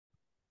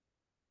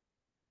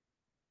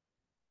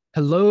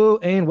Hello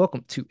and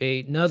welcome to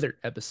another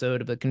episode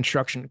of the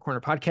Construction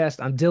Corner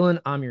podcast. I'm Dylan.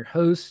 I'm your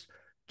host,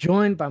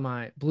 joined by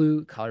my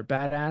blue collar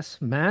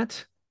badass,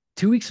 Matt.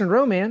 2 weeks in a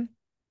row, man.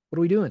 What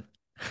are we doing?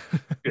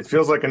 It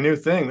feels like a new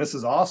thing. This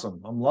is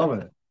awesome. I'm loving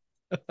it.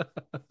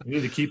 We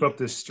need to keep up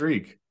this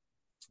streak.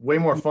 It's way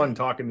more Yeah, fun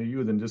talking to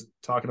you than just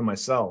talking to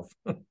myself.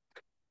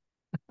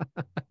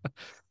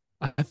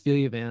 I feel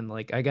you, man.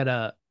 Like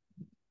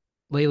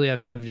lately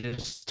I've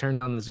just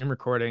turned on the Zoom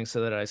recording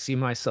so that I see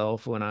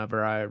myself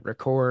whenever I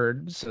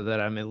record so that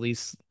I'm at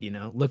least,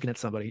 looking at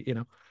somebody.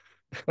 You're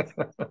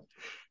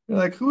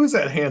like, who is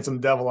that handsome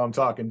devil I'm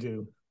talking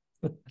to?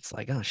 It's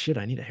like, oh shit,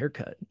 I need a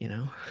haircut.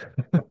 Yeah,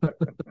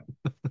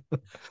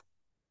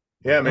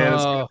 man,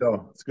 it's good Oh,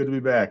 though. It's good to be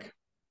back.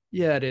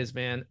 yeah, it is,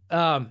 man.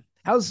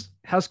 How's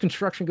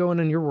construction going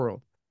in your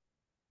world?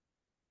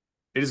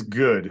 It is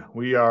good.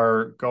 We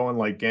are going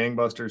like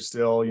gangbusters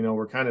still.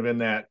 We're kind of in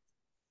that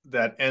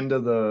end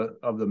of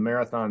the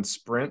marathon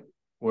sprint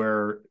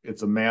where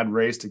it's a mad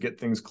race to get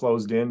things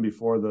closed in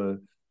before the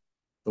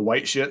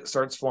white shit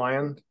starts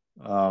flying.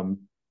 Um,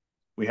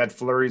 we had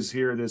flurries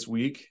here this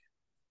week,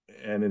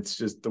 and it's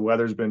just the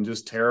weather's been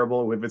just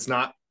terrible. If it's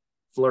not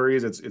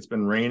flurries, it's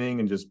been raining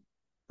and just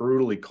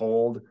brutally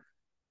cold.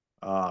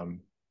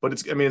 But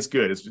it's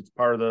good. It's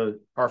part of the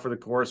par for the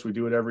course. We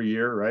do it every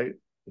year, right?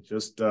 It's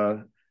just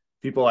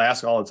people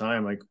ask all the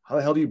time, like, how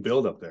the hell do you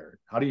build up there?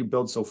 How do you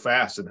build so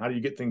fast, and how do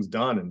you get things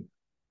done? And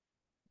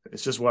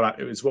it's just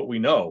it's what we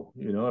know.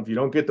 If you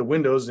don't get the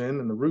windows in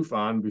and the roof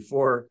on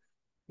before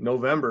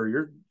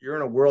November, you're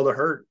in a world of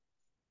hurt.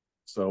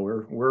 So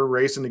we're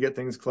racing to get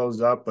things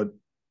closed up. But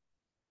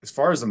as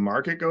far as the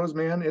market goes,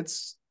 man,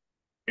 it's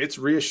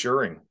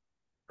reassuring,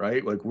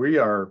 right? Like we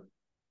are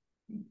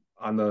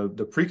on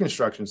the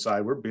pre-construction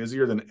side, we're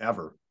busier than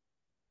ever.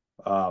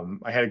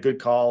 I had a good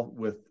call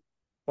with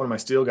one of my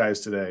steel guys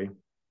today,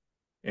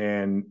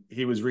 and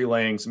he was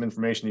relaying some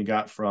information he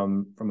got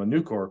from a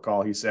Nucor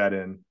call he sat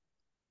in.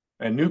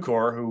 And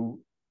Nucor,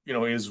 who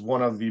is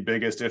one of the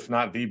biggest, if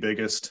not the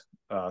biggest,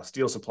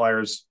 steel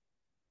suppliers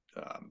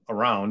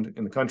around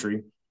in the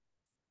country,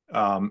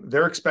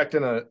 they're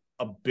expecting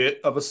a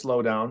bit of a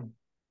slowdown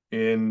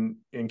in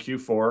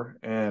Q4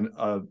 and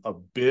a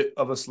bit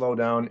of a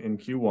slowdown in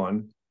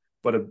Q1.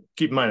 But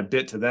keep in mind, a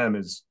bit to them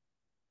is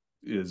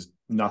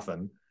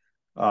nothing.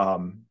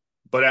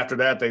 But after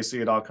that, they see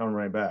it all coming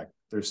right back.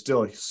 There's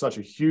still such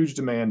a huge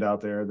demand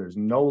out there.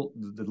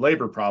 The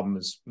labor problem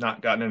has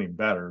not gotten any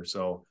better.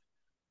 So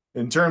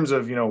in terms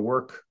of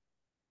work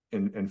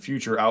and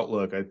future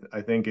outlook,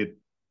 I think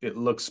it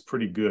looks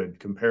pretty good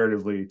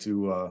comparatively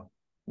to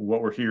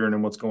what we're hearing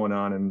and what's going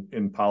on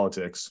in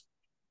politics.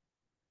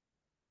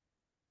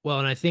 Well,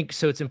 and I think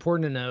so it's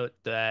important to note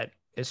that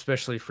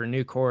especially for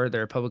Nucor,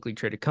 they're a publicly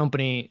traded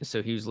company,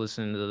 so he was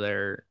listening to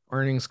their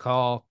earnings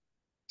call.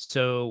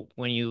 So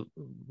when you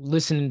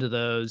listen to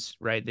those,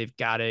 right, they've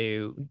got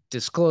to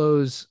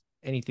disclose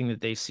anything that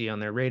they see on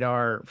their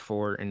radar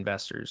for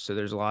investors. So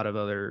there's a lot of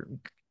other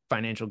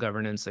financial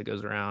governance that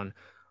goes around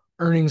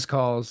earnings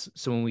calls.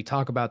 So when we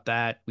talk about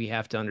that, we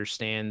have to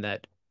understand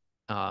that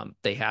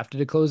they have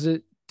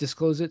to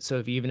disclose it.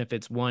 So even if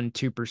it's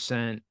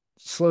 1-2%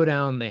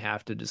 slowdown, they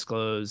have to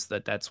disclose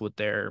that that's what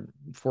their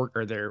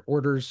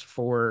orders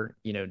for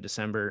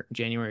December,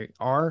 January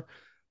are,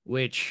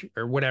 which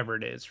or whatever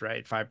it is,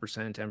 right?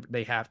 5%, 10,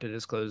 they have to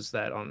disclose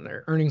that on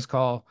their earnings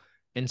call.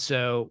 And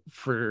so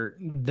for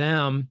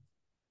them,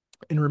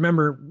 and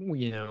remember,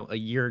 a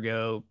year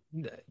ago,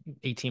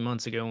 18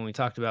 months ago, when we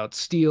talked about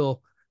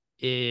steel,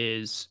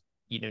 is,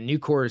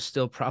 Nucor is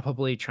still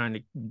probably trying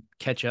to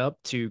catch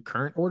up to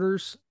current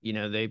orders.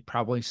 They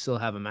probably still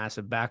have a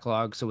massive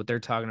backlog. So what they're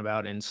talking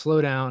about in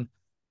slowdown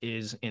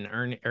is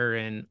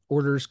in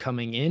orders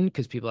coming in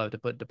because people have to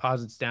put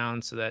deposits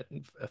down. So that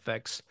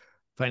affects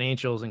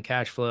financials and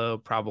cash flow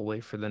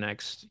probably for the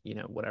next,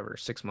 whatever,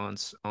 6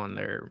 months on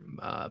their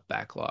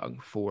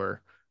backlog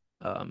for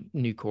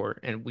Nucor.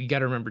 And we got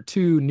to remember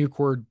too,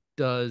 Nucor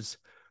does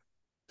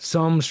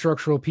some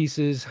structural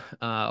pieces.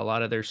 A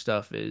lot of their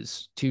stuff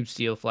is tube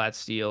steel, flat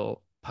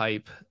steel,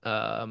 pipe,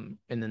 and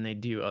then they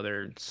do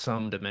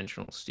some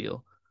dimensional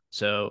steel.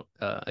 So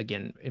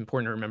again,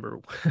 important to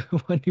remember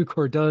what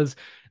Nucor does,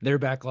 their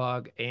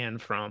backlog, and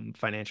from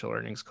financial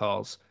earnings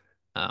calls.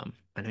 I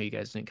know you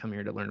guys didn't come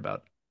here to learn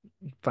about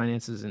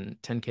finances and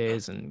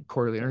 10Ks and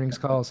quarterly earnings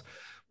calls.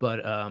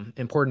 But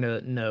important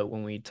to note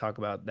when we talk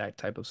about that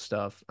type of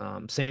stuff.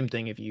 Same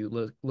thing if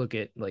you look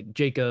at like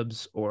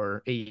Jacobs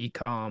or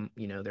AECOM,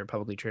 they're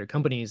publicly traded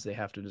companies. They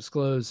have to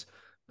disclose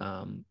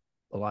a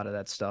lot of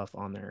that stuff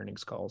on their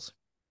earnings calls.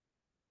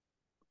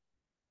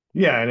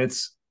 Yeah, and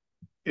it's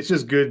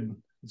just good.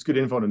 It's good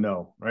info to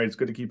know, right? It's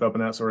good to keep up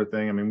on that sort of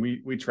thing. I mean,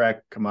 we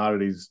track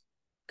commodities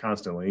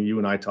constantly. You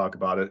and I talk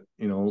about it,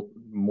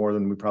 more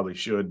than we probably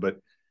should, but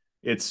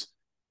it's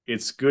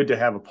it's good to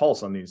have a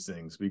pulse on these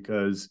things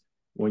because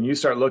when you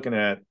start looking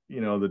at,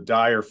 the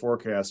dire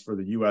forecast for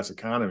the US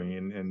economy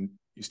and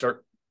you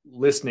start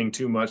listening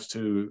too much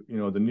to,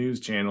 the news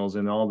channels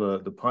and all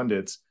the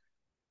pundits,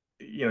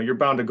 you're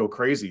bound to go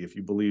crazy if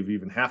you believe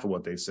even half of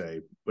what they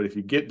say. But if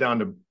you get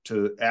down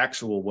to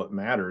actual what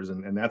matters,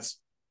 and that's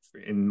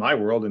in my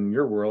world, in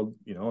your world,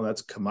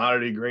 that's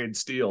commodity grade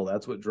steel.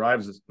 That's what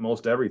drives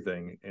most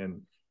everything.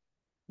 And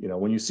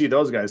when you see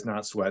those guys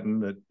not sweating,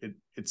 that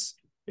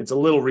it's a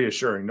little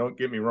reassuring. Don't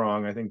get me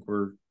wrong. I think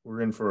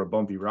we're in for a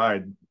bumpy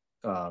ride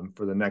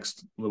for the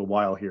next little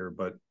while here,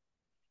 but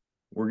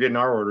we're getting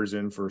our orders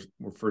in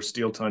for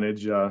steel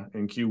tonnage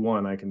in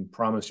Q1. I can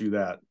promise you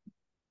that.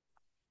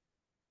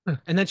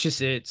 And that's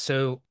just it.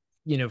 So,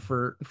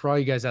 for all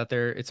you guys out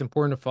there, it's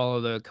important to follow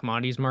the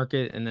commodities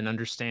market and then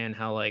understand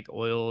how like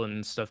oil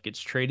and stuff gets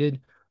traded,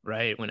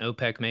 right? When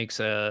OPEC makes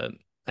a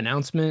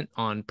announcement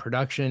on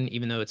production,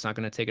 even though it's not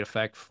going to take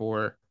effect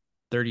for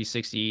 30,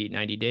 60,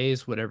 90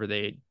 days, whatever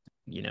they,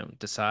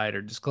 decide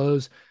or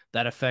disclose,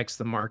 that affects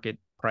the market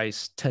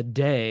price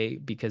today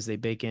because they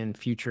bake in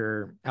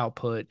future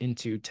output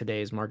into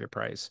today's market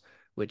price,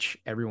 which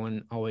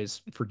everyone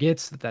always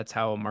forgets that that's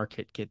how a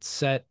market gets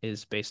set,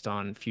 is based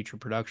on future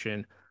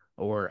production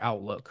or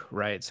outlook,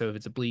 right? So if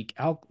it's a bleak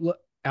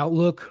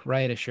outlook,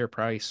 right, a share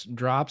price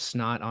drops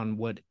not on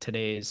what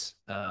today's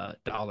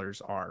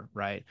dollars are,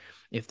 right?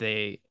 If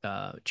they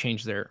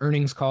change their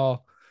earnings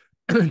call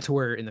to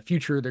where in the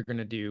future they're going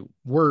to do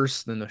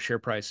worse, then the share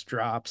price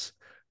drops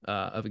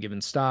of a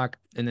given stock.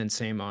 And then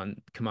same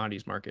on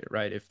commodities market,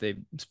 right? If they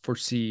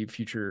foresee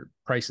future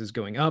prices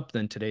going up,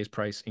 then today's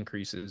price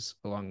increases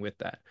along with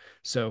that.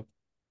 So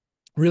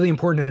really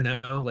important to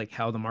know like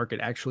how the market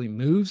actually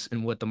moves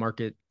and what the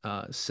market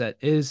set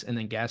is. And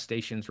then gas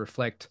stations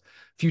reflect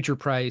future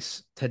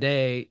price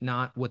today,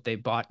 not what they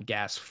bought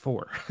gas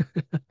for.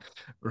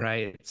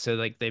 Right. So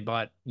like they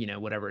bought,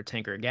 whatever, a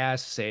tanker of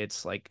gas, say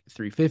it's like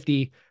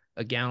 350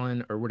 a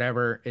gallon or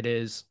whatever it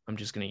is. I'm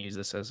just going to use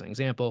this as an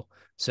example.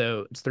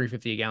 So it's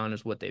 350 a gallon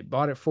is what they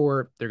bought it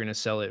for. They're going to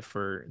sell it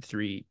for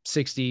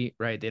 360,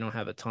 right? They don't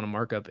have a ton of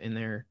markup in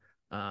there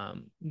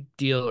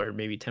deal, or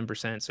maybe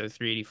 10%. So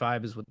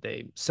 385 is what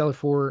they sell it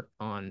for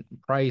on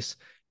price.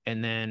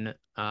 And then,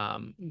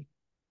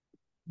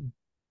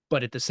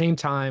 but at the same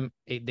time,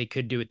 they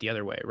could do it the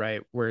other way,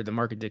 right? Where the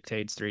market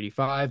dictates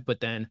 385, but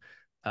then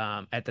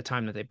at the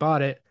time that they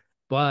bought it,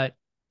 but,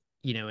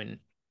 in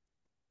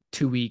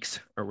 2 weeks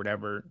or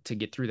whatever to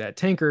get through that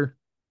tanker,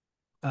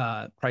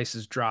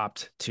 prices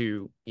dropped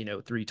to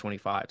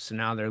 325. So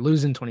now they're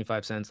losing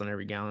 25 cents on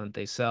every gallon that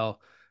they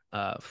sell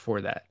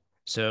for that.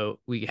 So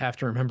we have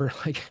to remember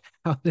like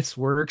how this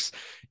works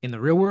in the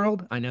real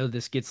world. I know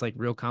this gets like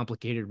real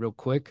complicated real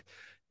quick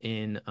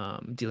in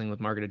dealing with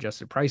market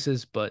adjusted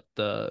prices, but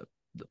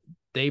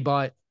they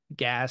bought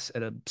gas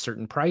at a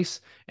certain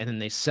price and then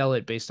they sell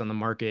it based on the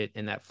market,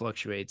 and that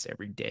fluctuates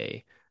every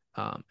day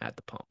at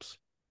the pumps.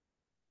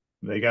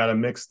 They got to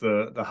mix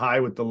the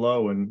high with the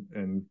low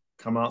and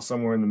come out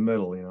somewhere in the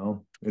middle.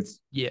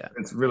 Yeah.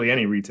 It's really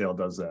any retail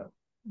does that.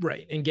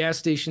 Right. And gas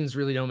stations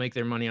really don't make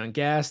their money on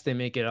gas. They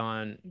make it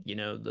on,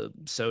 the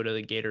soda,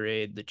 the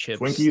Gatorade, the chips,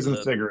 Twinkies and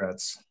the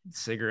cigarettes.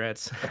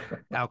 cigarettes,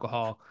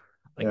 alcohol.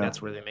 Like Yeah. that's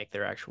where they make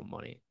their actual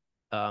money.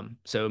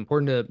 So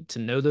important to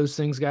know those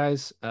things,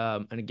 guys.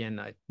 And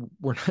again,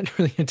 we're not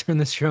really gonna turn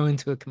this show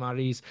into a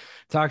commodities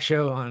talk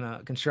show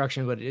on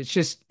construction, but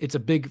it's a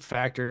big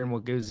factor in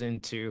what goes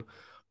into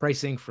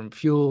pricing, from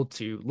fuel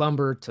to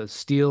lumber to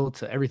steel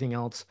to everything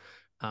else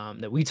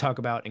that we talk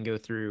about and go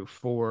through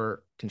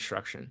for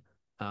construction.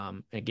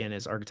 Again,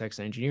 as architects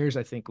and engineers,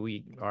 I think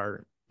we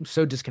are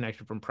so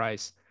disconnected from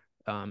price.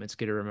 It's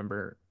good to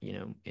remember,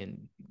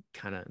 in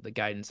kind of the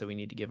guidance that we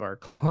need to give our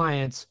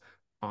clients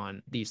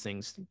on these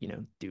things,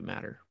 do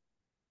matter.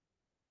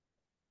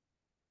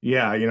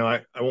 Yeah,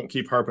 I won't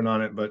keep harping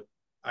on it, but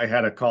I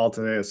had a call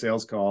today, a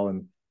sales call,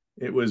 and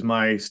it was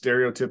my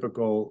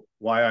stereotypical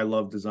why I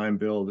love design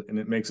build, and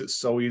it makes it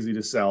so easy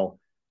to sell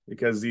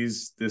because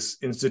this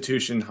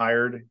institution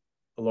hired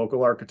a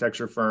local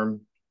architecture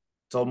firm,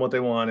 told them what they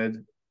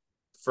wanted.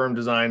 Firm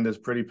designed this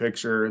pretty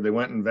picture. They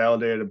went and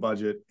validated a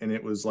budget, and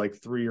it was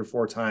like 3 or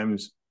 4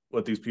 times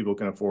what these people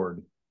can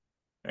afford.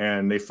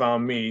 And they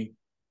found me.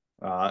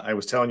 I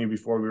was telling you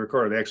before we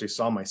recorded, they actually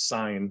saw my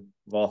sign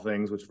of all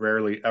things, which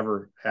rarely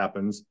ever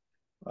happens.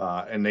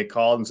 And they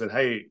called and said,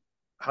 "Hey,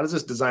 how does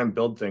this design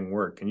build thing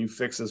work? Can you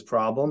fix this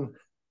problem?"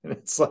 And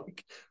it's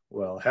like,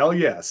 well, hell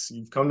yes,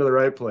 you've come to the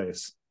right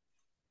place.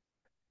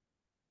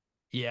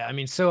 Yeah, I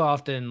mean, so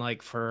often,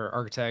 like for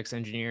architects,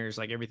 engineers,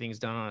 like everything's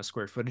done on a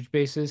square footage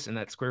basis, and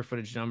that square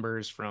footage number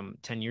is from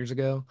 10 years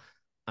ago,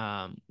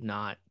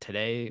 not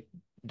today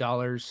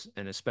dollars,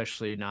 and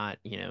especially not,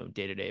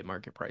 day-to-day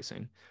market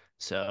pricing.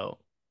 So,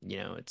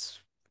 it's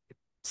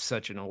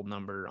such an old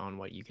number on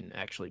what you can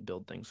actually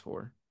build things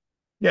for.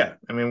 Yeah,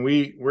 I mean,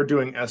 we're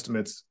doing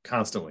estimates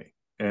constantly,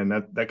 and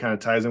that kind of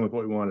ties in with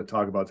what we wanted to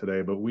talk about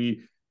today. But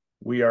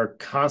we are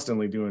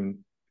constantly doing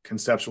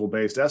conceptual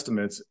based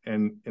estimates,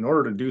 and in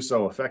order to do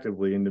so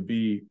effectively and to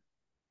be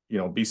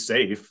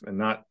safe and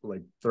not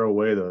like throw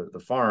away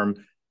the farm,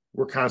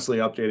 we're constantly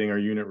updating our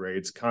unit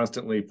rates,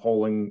 constantly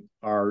polling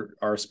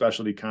our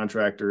specialty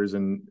contractors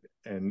and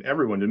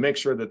everyone to make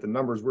sure that the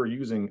numbers we're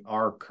using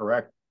are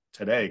correct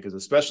today, because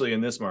especially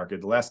in this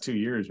market, the last 2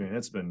 years, man,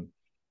 it's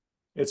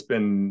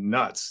been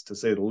nuts to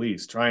say the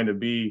least. Trying to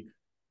be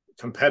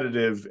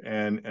competitive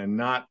and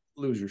not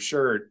lose your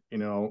shirt,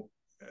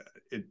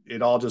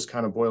 it all just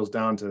kind of boils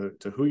down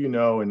to who you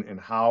know and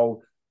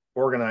how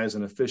organized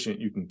and efficient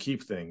you can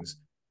keep things.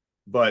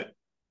 But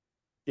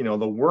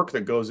the work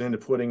that goes into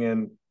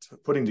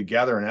putting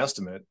together an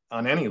estimate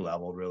on any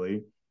level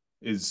really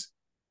is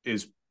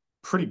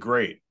pretty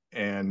great.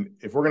 And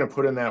if we're going to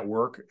put in that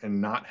work and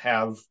not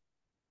have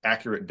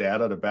accurate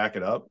data to back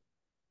it up,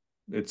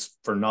 it's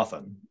for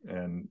nothing.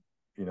 And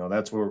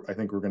that's where I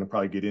think we're going to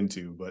probably get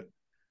into, but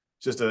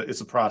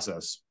it's a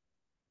process.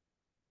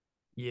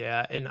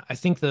 Yeah, and I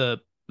think the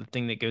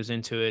thing that goes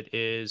into it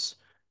is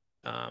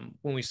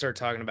when we start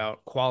talking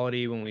about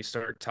quality, when we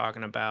start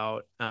talking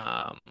about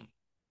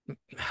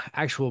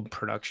actual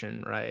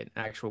production, right?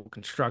 Actual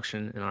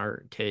construction in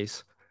our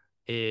case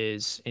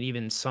is, and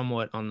even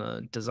somewhat on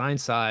the design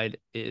side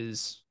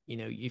is,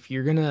 if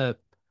you're gonna,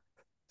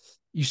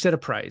 you set a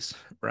price,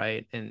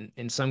 right? And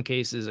in some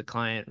cases, a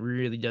client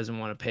really doesn't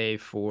want to pay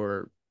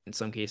for, in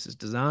some cases,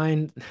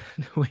 design,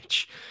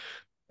 which,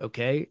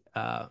 okay,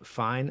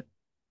 fine,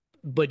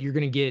 but you're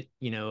gonna get,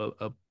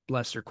 a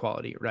lesser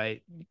quality,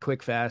 right?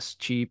 Quick, fast,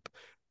 cheap,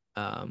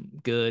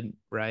 good,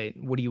 right?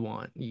 What do you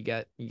want? You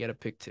got to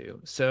pick two.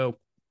 So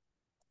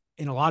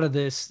in a lot of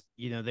this,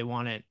 they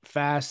want it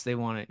fast, they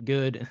want it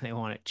good, and they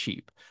want it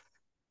cheap.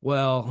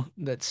 Well,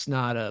 that's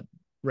not a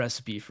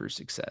recipe for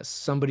success.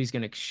 Somebody's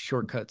going to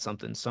shortcut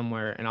something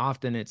somewhere, and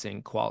often it's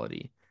in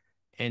quality.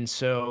 And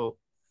so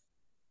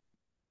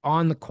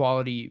on the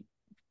quality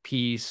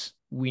piece,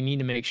 we need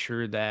to make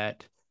sure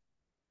that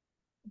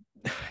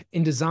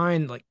in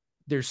design, like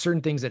there's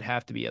certain things that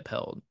have to be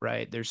upheld,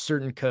 right? There's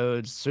certain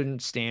codes, certain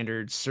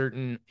standards,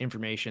 certain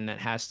information that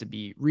has to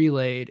be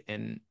relayed.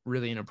 And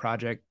really, in a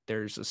project,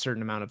 there's a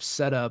certain amount of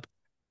setup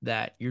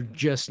that you're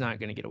just not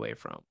going to get away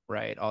from,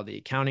 right? All the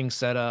accounting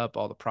setup,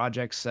 all the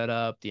project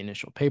setup, the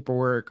initial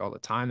paperwork, all the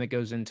time that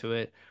goes into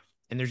it.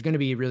 And there's going to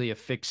be really a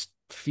fixed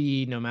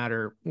fee no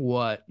matter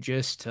what,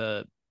 just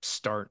to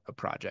start a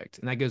project.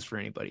 And that goes for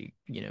anybody,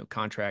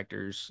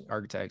 contractors,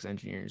 architects,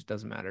 engineers,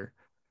 doesn't matter.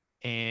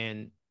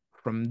 And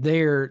from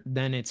there,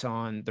 then it's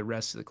on the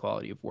rest of the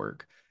quality of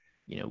work.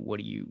 What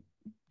do you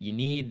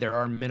need? There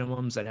are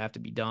minimums that have to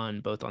be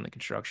done both on the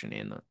construction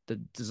and the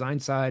design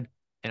side.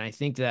 And I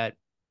think that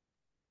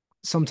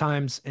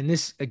sometimes, and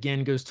this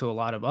again goes to a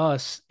lot of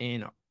us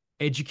in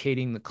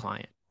educating the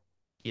client.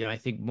 I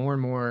think more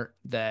and more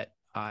that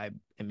I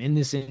am in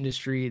this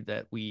industry,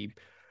 that we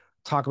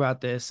talk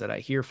about this, that I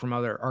hear from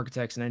other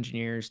architects and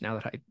engineers now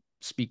that I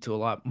speak to a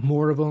lot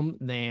more of them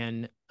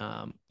than,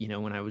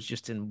 when I was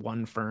just in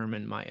one firm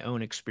and my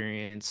own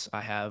experience.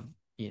 I have,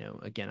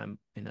 again, I'm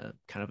in a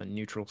kind of a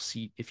neutral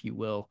seat, if you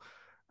will,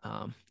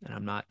 and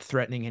I'm not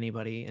threatening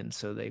anybody. And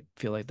so they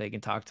feel like they can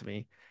talk to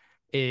me.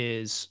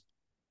 Is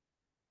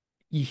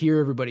you hear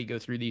everybody go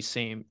through these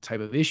same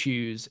type of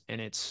issues, and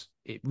it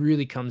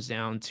really comes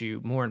down to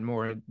more and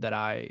more that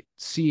I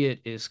see it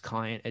is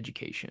client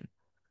education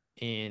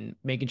in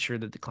making sure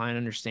that the client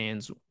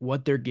understands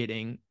what they're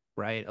getting,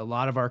 right? A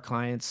lot of our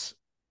clients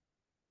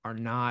are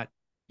not,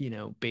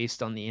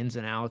 based on the ins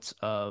and outs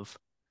of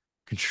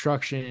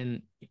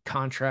construction,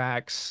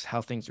 contracts,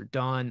 how things are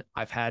done.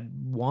 I've had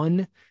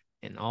one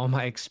in all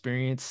my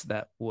experience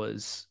that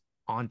was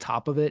on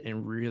top of it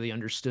and really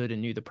understood and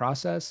knew the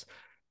process.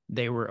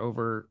 They were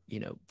over,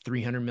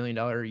 $300 million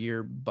a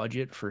year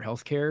budget for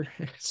healthcare.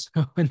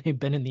 So, and they've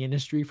been in the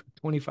industry for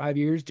 25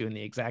 years doing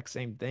the exact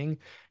same thing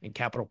in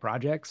capital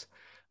projects.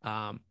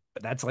 But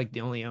that's like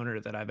the only owner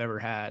that I've ever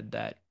had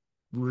that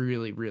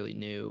really, really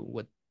knew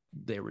what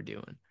they were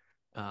doing,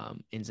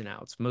 ins and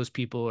outs. Most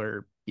people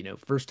are,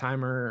 first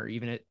timer or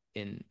even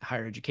in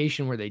higher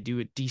education where they do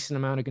a decent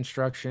amount of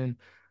construction.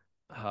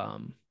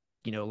 Um,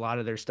 a lot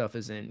of their stuff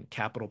is in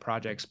capital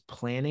projects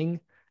planning,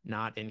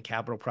 not in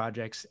capital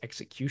projects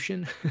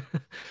execution.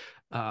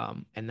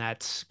 And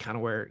that's kind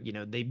of where,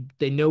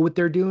 they know what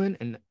they're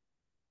doing,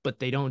 but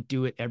they don't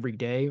do it every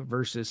day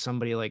versus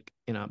somebody like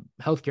in a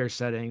healthcare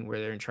setting where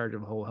they're in charge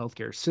of a whole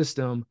healthcare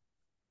system,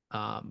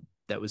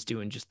 that was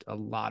doing just a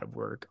lot of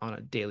work on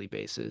a daily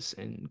basis,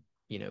 and,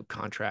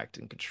 contract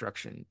and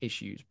construction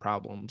issues,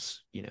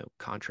 problems,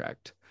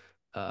 contract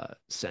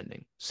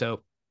sending.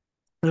 So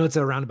I know it's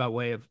a roundabout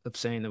way of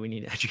saying that we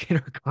need to educate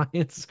our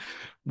clients,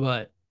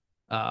 but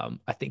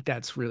I think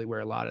that's really where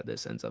a lot of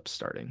this ends up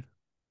starting.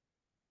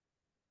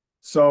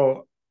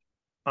 So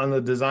on the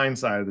design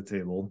side of the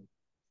table,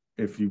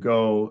 if you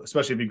go,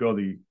 especially if you go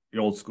the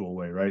old school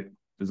way, right?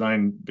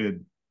 Design,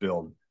 bid,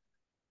 build.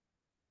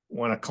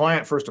 When a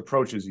client first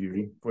approaches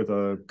you with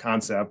a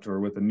concept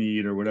or with a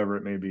need or whatever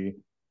it may be,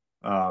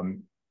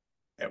 um,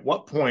 at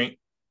what point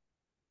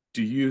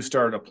do you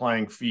start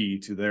applying fee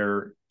to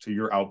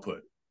your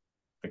output?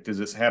 Like, does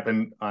this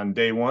happen on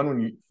day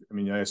one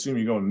when I assume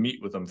you go and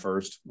meet with them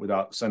first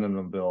without sending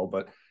them a bill,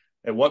 but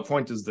at what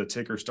point does the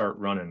ticker start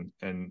running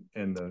and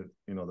the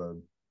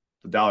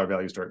dollar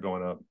value start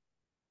going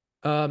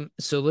up?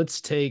 So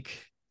let's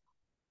take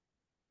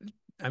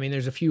I mean,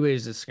 there's a few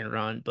ways this can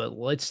run, but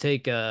let's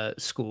take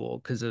school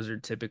because those are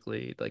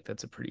typically like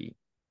that's a pretty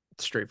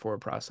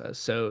straightforward process.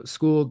 So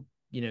school,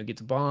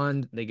 gets a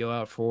bond. They go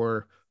out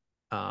for,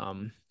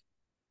 um,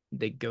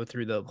 they go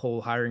through the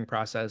whole hiring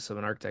process of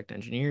an architect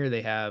engineer.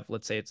 They have,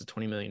 let's say it's a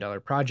 $20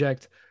 million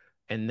project,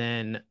 and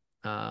then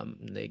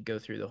they go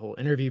through the whole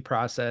interview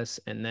process.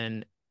 And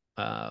then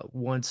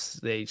once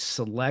they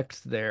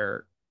select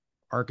their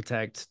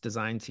architect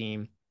design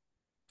team,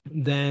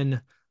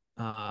 then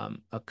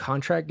a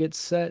contract gets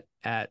set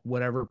at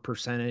whatever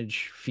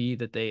percentage fee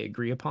that they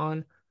agree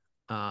upon.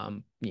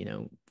 5,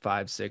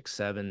 6,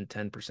 7,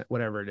 10%,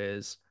 whatever it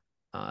is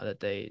that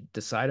they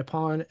decide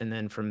upon. And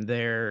then from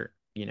there,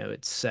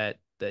 it's set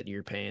that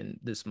you're paying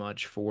this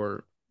much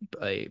for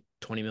a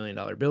 $20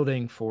 million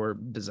building for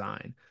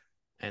design.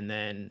 And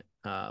then,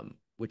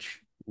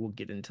 which we'll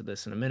get into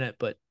this in a minute,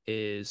 but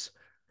is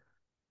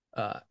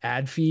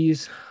ad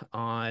fees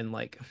on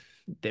like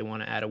they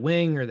want to add a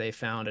wing or they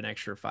found an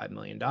extra $5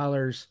 million,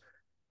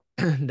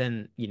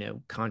 then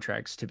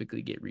contracts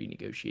typically get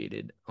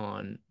renegotiated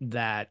on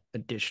that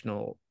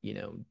additional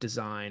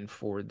design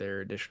for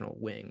their additional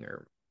wing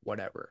or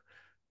whatever.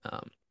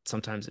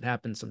 Sometimes it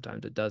happens,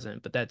 sometimes it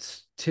doesn't, but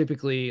that's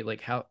typically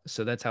like how,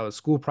 so that's how a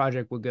school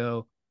project would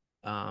go.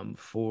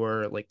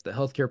 For like the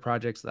healthcare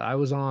projects that I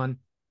was on,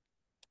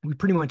 we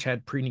pretty much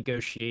had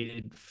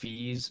pre-negotiated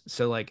fees.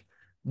 So like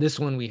this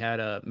one, we had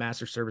a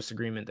master service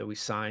agreement that we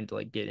signed to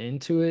like get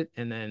into it,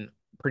 and then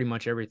pretty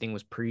much everything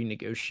was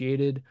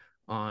pre-negotiated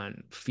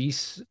on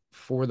fees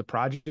for the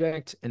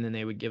project, and then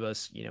they would give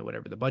us,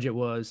 whatever the budget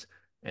was,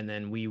 and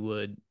then we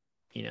would,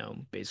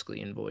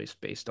 basically invoice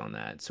based on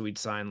that. So we'd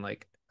sign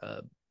like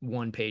a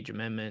one-page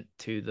amendment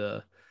to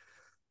the,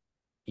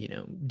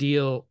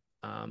 deal,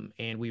 and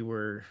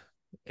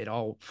it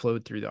all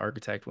flowed through the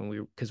architect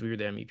because we were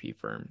the MEP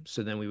firm.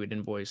 So then we would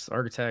invoice the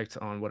architect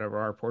on whatever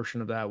our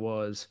portion of that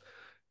was.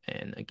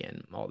 And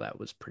again, all that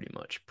was pretty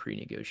much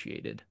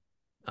pre-negotiated.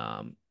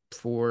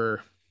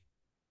 For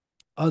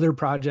other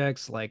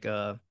projects like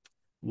a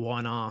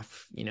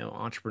one-off,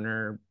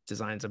 entrepreneur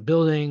designs a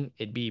building,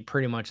 it'd be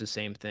pretty much the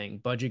same thing.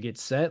 Budget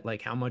gets set,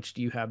 like how much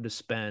do you have to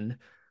spend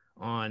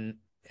on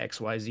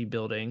XYZ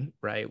building,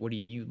 right? What are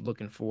you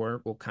looking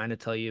for? We'll kind of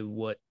tell you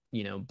what,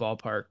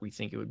 ballpark we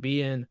think it would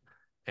be in.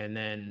 And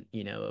then,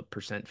 a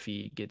percent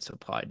fee gets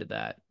applied to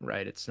that,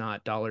 right? It's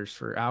not dollars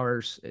for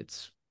hours,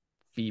 it's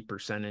fee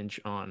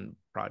percentage on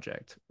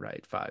project,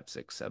 right? 5,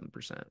 6,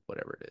 7%,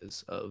 whatever it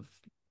is of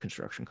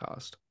construction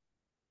cost.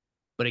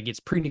 But it gets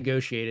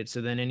pre-negotiated.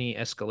 So then any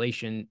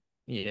escalation,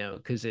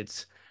 because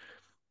it's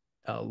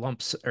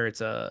lump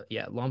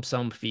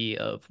sum fee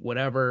of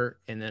whatever,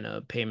 and then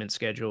a payment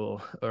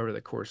schedule over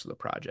the course of the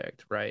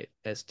project, right?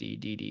 SD,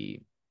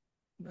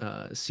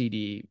 DD,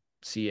 CD,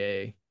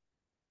 CA,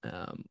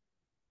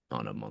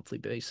 on a monthly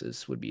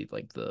basis would be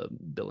like the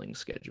billing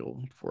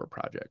schedule for a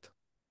project.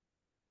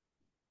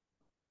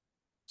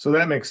 So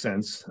that makes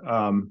sense.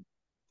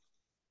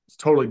 It's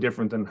totally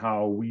different than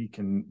how we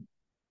can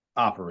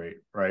operate,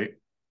 right?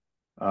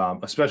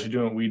 Especially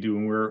doing what we do,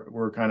 and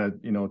we're kind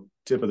of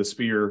tip of the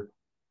spear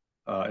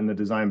in the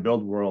design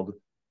build world.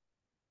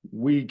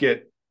 We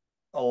get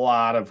a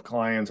lot of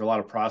clients, or a lot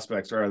of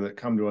prospects that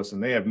come to us,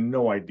 and they have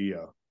no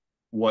idea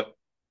what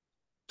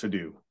to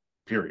do.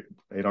 Period.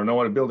 They don't know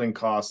what a building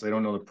costs. They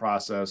don't know the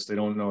process. They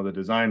don't know the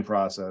design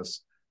process.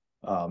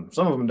 Some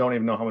of them don't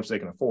even know how much they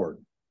can afford.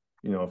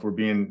 If we're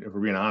being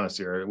honest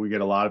here, we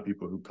get a lot of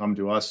people who come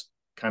to us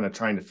kind of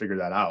trying to figure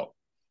that out.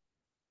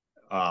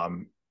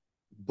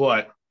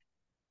 But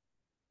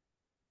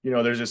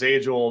there's this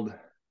age old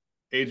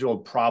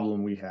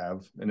problem we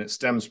have, and it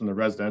stems from the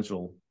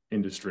residential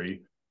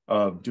industry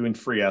of doing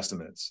free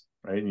estimates,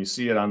 right? And you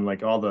see it on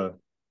like all the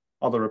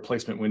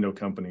replacement window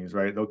companies,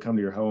 right? They'll come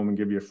to your home and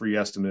give you a free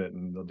estimate,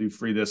 and they'll do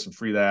free this and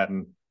free that.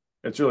 And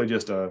it's really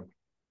just a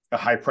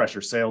high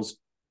pressure sales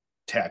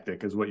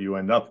tactic is what you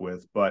end up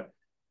with. But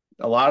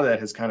a lot of that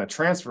has kind of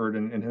transferred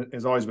and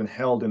has always been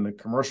held in the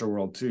commercial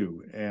world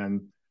too.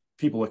 And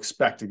people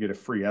expect to get a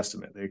free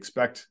estimate. They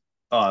expect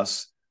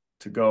us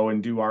to go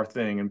and do our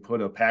thing and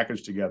put a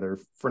package together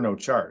for no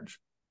charge.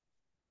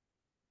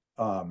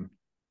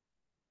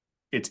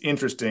 It's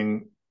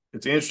interesting.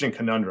 It's an interesting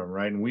conundrum,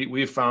 right? And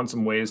we've found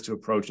some ways to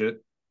approach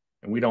it,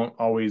 and we don't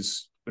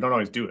always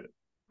do it,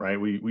 right?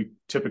 We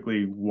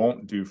typically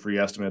won't do free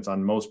estimates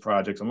on most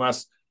projects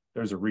unless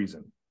there's a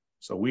reason.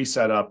 So we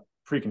set up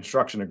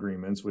pre-construction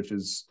agreements, which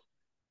is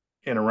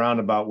in a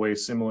roundabout way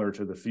similar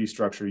to the fee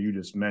structure you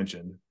just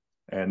mentioned.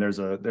 And there's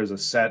a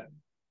set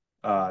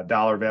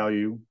dollar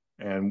value,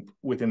 and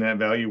within that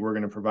value, we're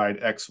going to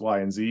provide X, Y,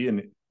 and Z.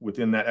 And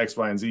within that X,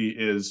 Y, and Z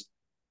is,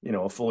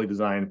 a fully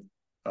designed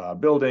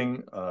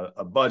building,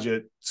 a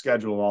budget,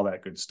 schedule, all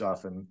that good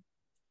stuff.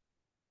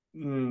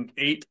 And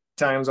 8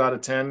 times out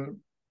of 10,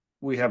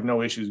 we have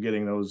no issues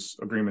getting those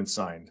agreements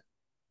signed.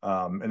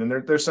 And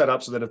then they're set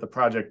up so that if the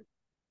project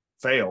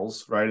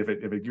fails, right, if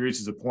it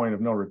reaches a point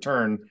of no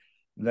return,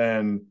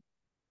 then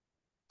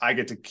I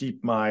get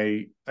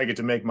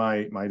to make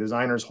my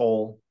designers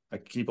whole. I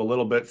keep a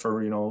little bit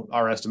for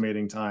our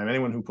estimating time.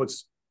 Anyone who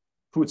puts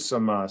puts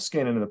some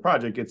skin into the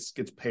project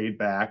gets paid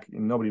back,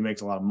 and nobody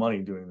makes a lot of money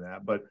doing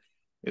that, but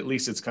at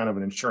least it's kind of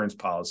an insurance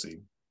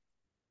policy.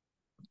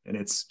 And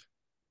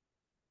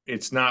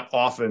it's not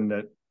often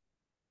that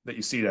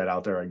you see that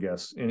out there, I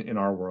guess, in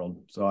our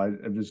world. So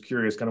I'm just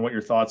curious kind of what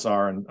your thoughts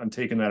are on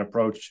taking that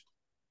approach.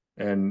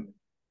 And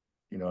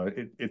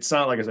it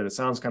sounds, like I said, it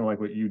sounds kind of like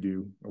what you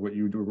do or what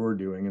you were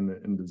doing in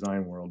the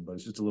design world, but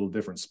it's just a little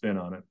different spin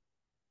on it.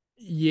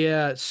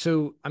 Yeah,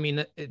 so I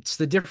mean, it's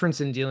the difference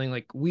in dealing,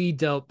 like we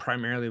dealt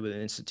primarily with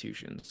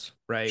institutions,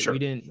 right? We Sure.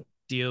 didn't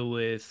deal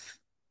with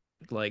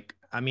like,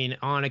 I mean,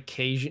 on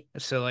occasion,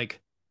 so like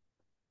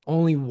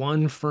only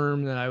one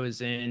firm that I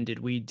was in did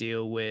we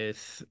deal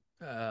with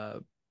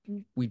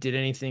we did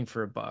anything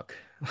for a buck,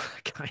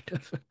 kind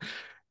of.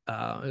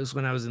 It was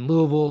when I was in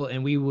Louisville,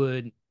 and we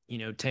would,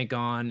 take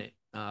on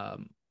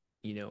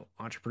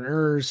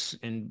entrepreneurs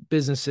and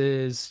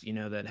businesses,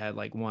 that had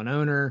like one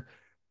owner.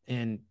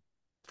 And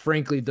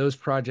frankly, those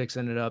projects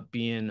ended up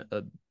being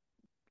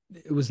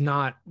it was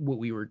not what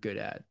we were good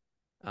at.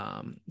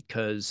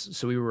 Because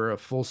so we were a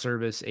full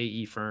service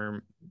AE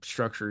firm,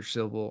 structure,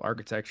 civil,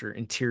 architecture,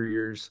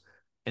 interiors,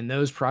 and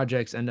those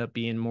projects end up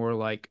being more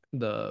like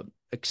the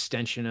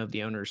extension of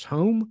the owner's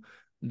home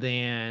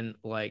than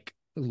like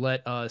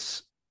let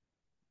us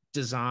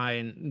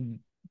design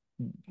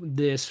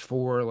this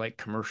for like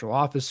commercial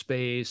office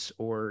space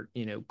or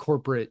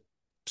corporate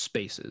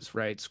spaces,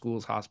 right?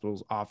 Schools,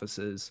 hospitals,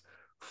 offices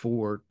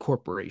for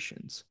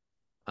corporations,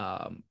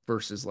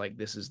 versus like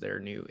this is their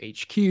new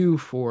HQ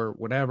for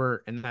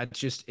whatever. And that's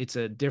just, it's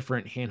a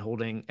different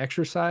hand-holding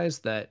exercise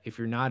that if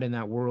you're not in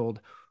that world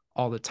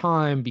all the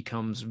time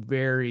becomes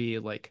very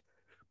like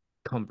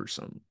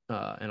cumbersome,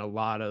 and a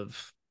lot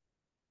of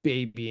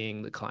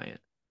babying the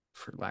client,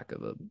 for lack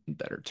of a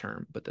better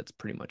term, but that's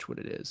pretty much what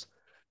it is.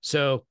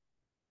 So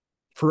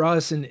for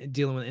us in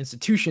dealing with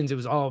institutions, it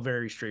was all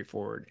very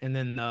straightforward. And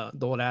then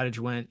the old adage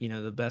went,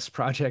 the best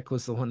project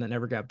was the one that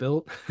never got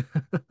built,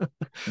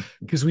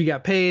 because we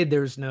got paid.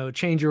 There was no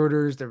change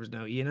orders. There was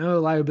no E&O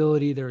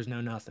liability. There was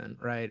no nothing,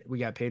 right? We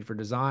got paid for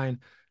design,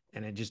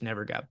 and it just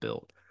never got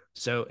built.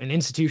 So, and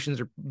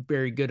institutions are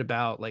very good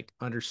about like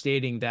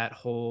understanding that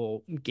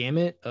whole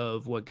gamut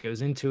of what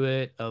goes into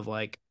it, of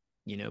like,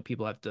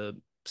 people have to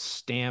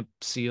stamp,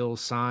 seal,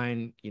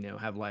 sign,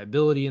 have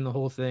liability in the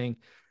whole thing.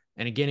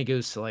 And again, it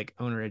goes to like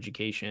owner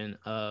education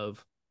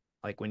of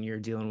like when you're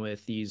dealing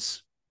with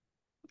these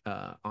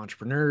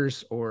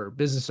entrepreneurs or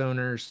business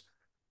owners,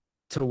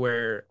 to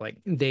where like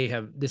they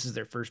have, this is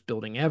their first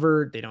building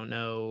ever. They don't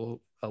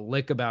know a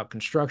lick about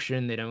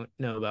construction. They don't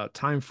know about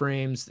time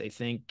frames. They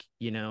think,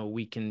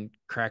 we can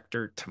crack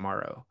dirt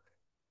tomorrow.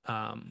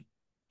 Um,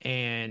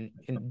 and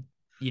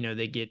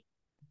they get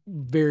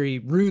very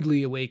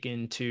rudely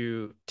awakened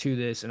to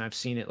this. And I've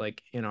seen it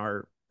like in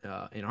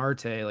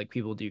Arte, like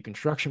people do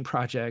construction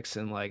projects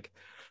and like,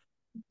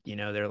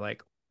 they're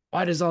like,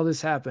 why does all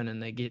this happen?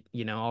 And they get,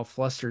 all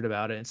flustered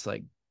about it. It's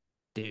like,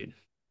 dude,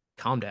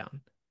 calm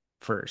down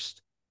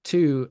first.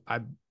 Two,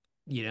 I'm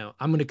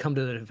going to come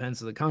to the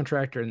defense of the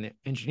contractor and the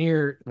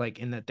engineer, like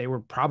in that they were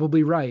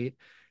probably right.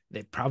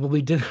 They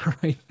probably did the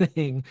right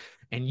thing.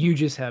 And you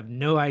just have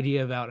no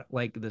idea about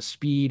like the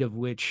speed of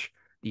which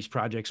these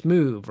projects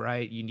move,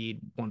 right? You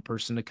need one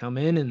person to come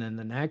in and then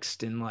the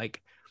next. And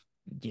like,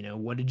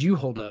 what did you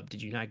hold up?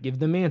 Did you not give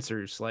them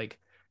answers? Like,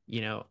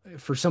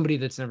 for somebody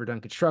that's never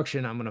done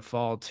construction, I'm going to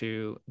fall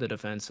to the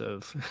defense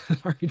of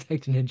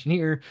architect and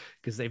engineer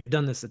because they've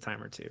done this a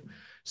time or two.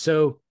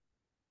 So,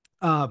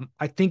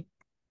 I think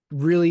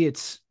really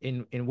it's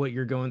in what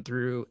you're going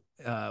through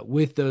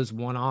with those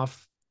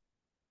one-off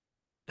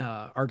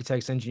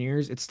architects,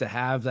 engineers. It's to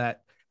have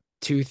that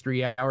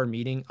 2-3 hour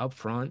meeting up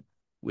front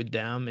with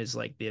them is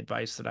like the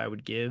advice that I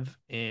would give.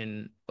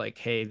 And like,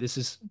 hey, this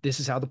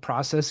is how the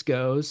process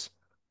goes.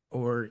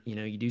 Or,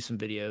 you do some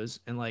videos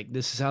and like,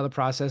 this is how the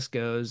process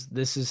goes.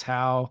 This is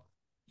how,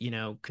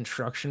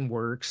 construction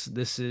works.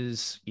 This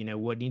is,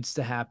 what needs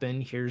to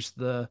happen. Here's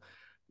the,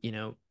 you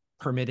know,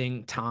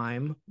 permitting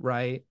time,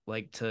 right?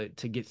 Like to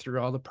get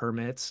through all the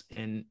permits.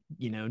 And,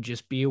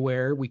 just be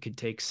aware we could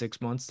take 6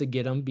 months to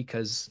get them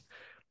because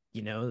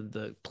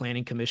the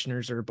planning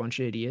commissioners are a bunch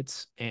of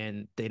idiots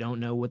and they don't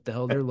know what the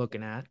hell they're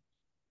looking at.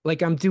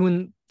 Like I'm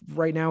doing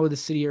right now with the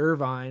city of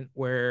Irvine,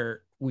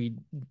 where we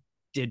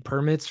did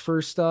permits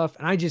for stuff.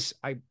 And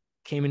I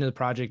came into the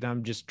project,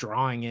 I'm just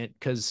drawing it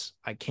because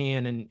I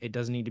can and it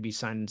doesn't need to be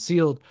signed and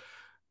sealed.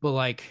 But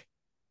like,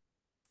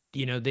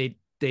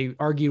 they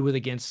argued with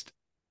against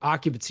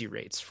occupancy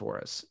rates for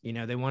us.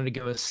 They wanted to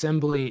go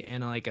assembly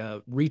in like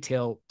a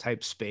retail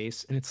type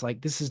space. And it's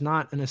like, this is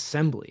not an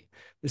assembly.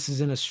 This is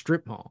in a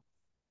strip mall.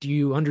 Do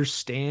you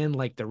understand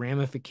like the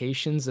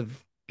ramifications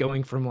of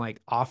going from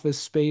like office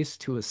space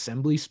to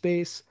assembly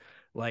space?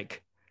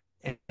 Like,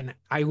 and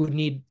I would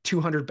need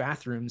 200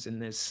 bathrooms in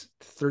this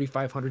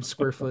 3,500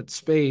 square foot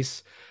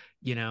space,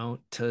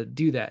 to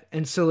do that.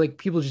 And so like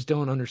people just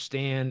don't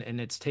understand. And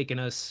it's taken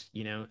us,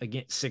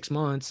 again, 6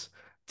 months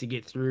to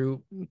get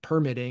through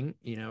permitting,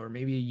 or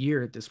maybe a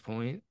year at this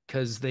point,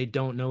 because they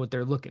don't know what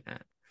they're looking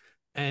at.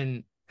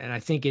 And and I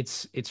think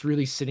it's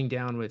really sitting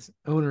down with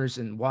owners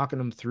and walking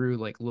them through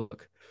like,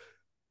 look,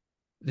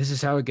 this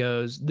is how it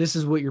goes. This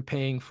is what you're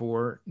paying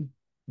for.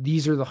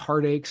 These are the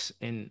heartaches.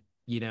 And,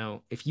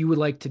 if you would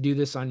like to do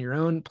this on your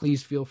own,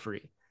 please feel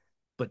free.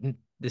 But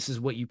this is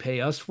what you pay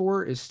us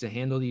for, is to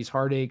handle these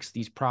heartaches,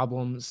 these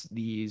problems,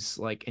 these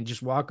like, and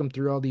just walk them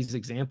through all these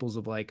examples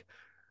of like,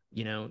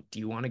 do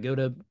you want to go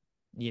to,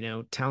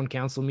 town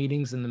council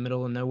meetings in the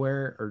middle of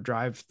nowhere or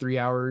drive 3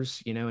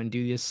 hours, and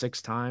do this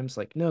 6 times?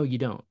 Like, no, you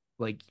don't.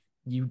 Like,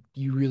 you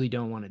really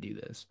don't want to do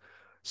this.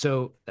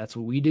 So that's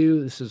what we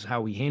do. This is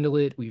how we handle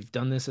it. We've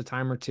done this a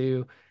time or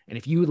two. And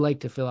if you would like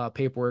to fill out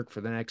paperwork for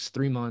the next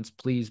 3 months,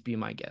 please be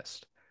my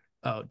guest.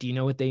 Oh, do you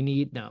know what they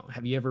need? No.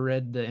 Have you ever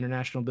read the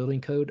International Building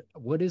Code?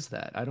 What is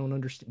that? I don't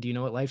understand. Do you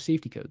know what life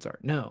safety codes are?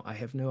 No, I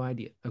have no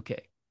idea.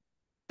 Okay.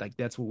 Like,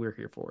 that's what we're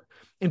here for.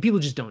 And people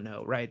just don't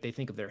know, right? They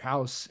think of their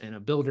house and a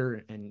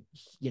builder and,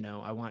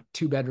 I want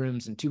 2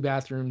 bedrooms and 2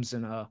 bathrooms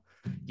and a,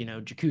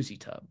 jacuzzi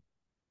tub.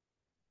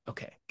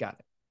 Okay, got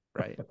it.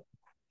 Right.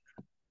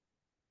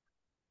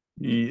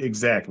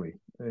 Exactly.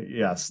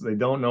 Yes, they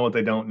don't know what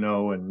they don't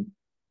know, and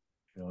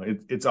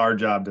it's our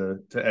job to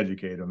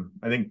educate them.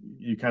 I think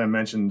you kind of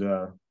mentioned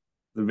the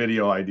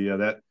video idea.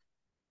 That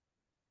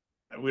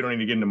we don't need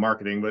to get into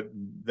marketing, but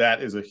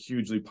that is a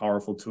hugely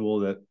powerful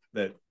tool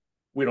that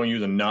we don't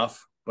use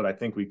enough, but I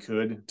think we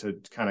could,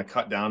 to kind of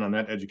cut down on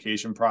that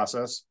education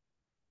process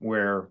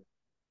where,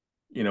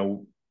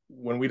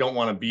 when we don't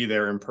want to be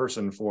there in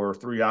person for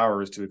 3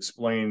 hours to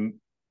explain,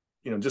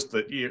 just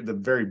the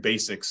very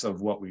basics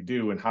of what we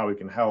do and how we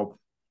can help,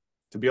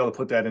 to be able to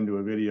put that into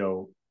a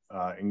video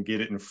and get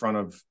it in front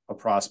of a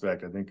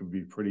prospect, I think would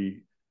be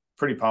pretty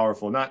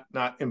powerful. Not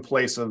in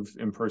place of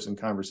in-person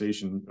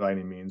conversation by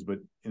any means, but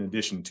in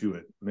addition to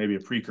it, maybe a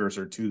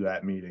precursor to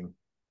that meeting.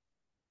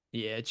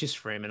 Yeah, it's just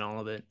framing all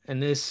of it.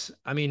 And this,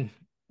 I mean,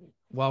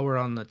 while we're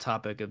on the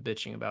topic of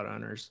bitching about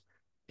owners,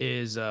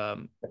 is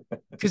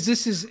because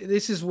this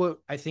is what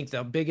I think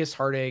the biggest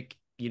heartache,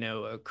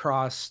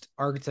 across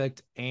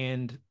architect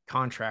and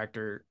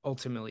contractor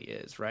ultimately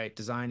is, right?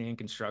 Design and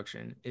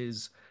construction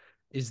is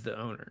the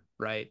owner,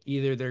 right?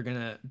 Either they're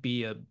gonna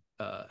be a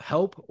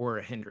help or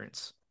a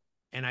hindrance.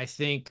 And I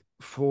think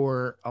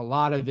for a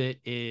lot of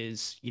it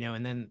is,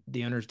 and then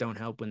the owners don't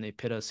help when they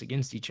pit us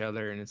against each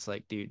other. And it's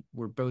like, dude,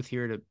 we're both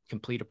here to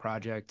complete a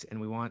project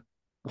and we want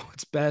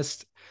what's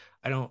best.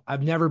 I've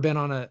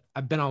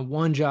been on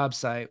one job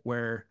site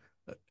where,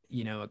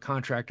 a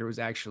contractor was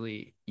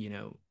actually,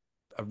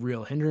 a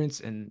real hindrance,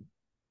 and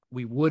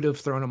we would have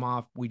thrown them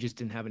off. We just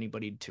didn't have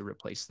anybody to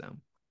replace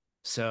them.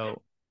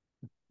 So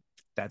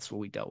that's what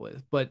we dealt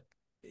with. But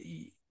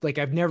like,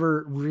 I've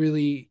never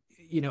really,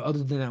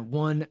 other than that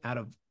one out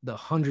of the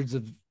hundreds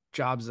of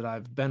jobs that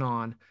I've been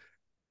on,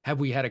 have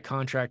we had a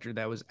contractor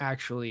that was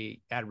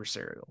actually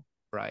adversarial,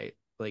 right?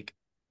 Like,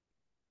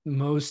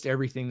 most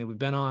everything that we've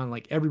been on,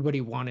 like, everybody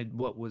wanted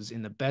what was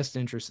in the best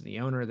interest of the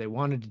owner. They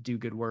wanted to do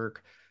good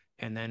work.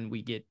 And then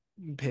we get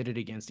pitted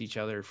against each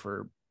other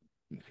for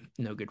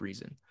no good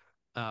reason.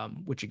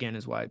 Which again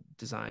is why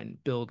design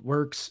build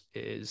works,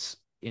 is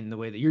in the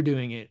way that you're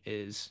doing it,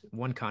 is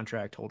one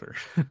contract holder,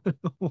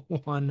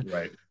 one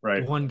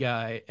Right. one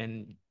guy,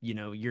 and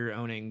you're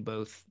owning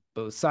both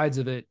sides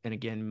of it. And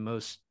again,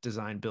 most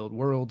design build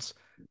worlds,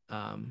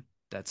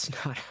 that's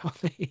not how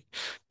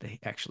they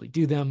actually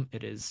do them.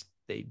 It is,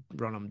 they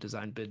run them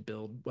design bid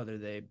build, whether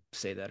they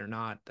say that or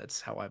not.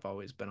 That's how I've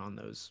always been on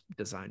those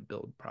design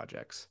build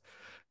projects.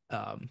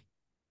 um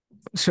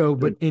so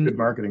but Good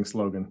marketing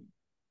slogan.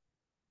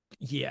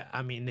 yeah,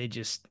 I mean, they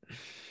just,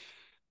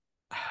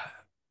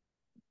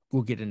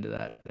 we'll get into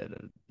that at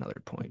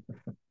another point.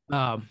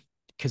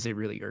 Because it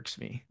really irks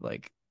me,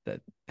 like,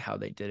 that, how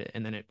they did it,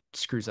 and then it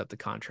screws up the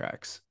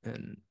contracts,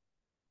 and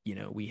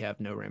we have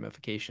no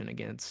ramification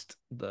against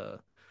the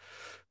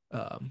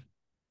um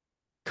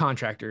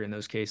contractor in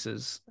those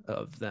cases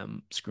of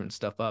them screwing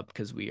stuff up,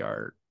 because we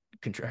are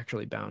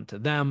contractually bound to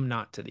them,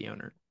 not to the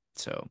owner.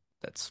 So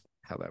that's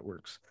how that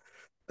works.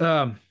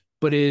 um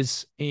but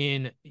is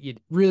in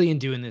really in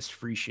doing this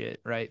free shit,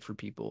 right, for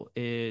people,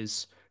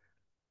 is,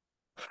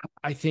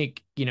 I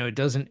think,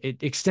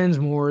 it extends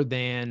more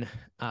than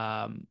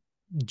um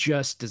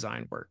just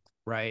design work,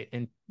 right?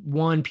 And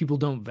one, people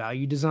don't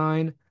value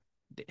design.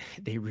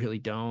 They really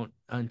don't,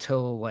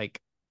 until like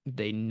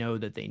they know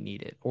that they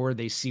need it, or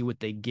they see what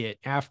they get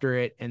after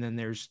it. And then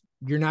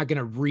you're not going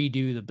to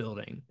redo the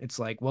building. It's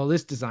like, well,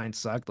 this design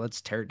sucked, let's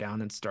tear it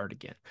down and start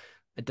again.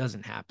 It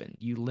doesn't happen.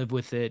 You live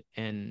with it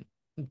and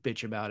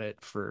bitch about it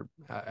for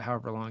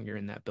however long you're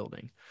in that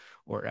building,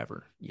 or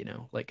ever,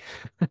 like,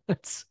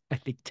 that's, I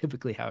think,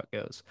 typically how it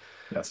goes.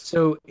 Yes.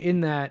 So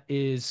in that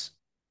is,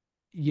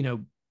 you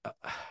know uh,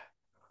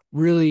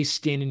 really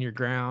standing your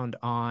ground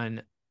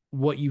on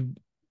what you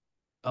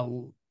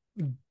al-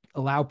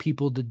 allow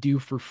people to do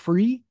for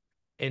free,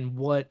 and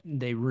what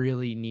they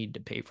really need to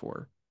pay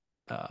for,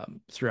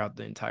 throughout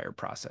the entire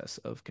process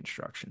of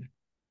construction.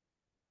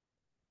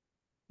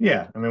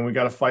 Yeah, I mean, we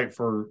got to fight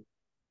for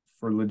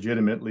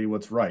legitimately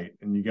what's right,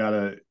 and you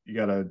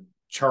gotta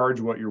charge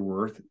what you're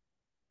worth.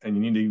 and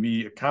you need to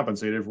be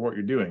compensated for what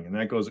you're doing. And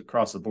that goes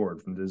across the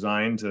board, from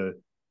design to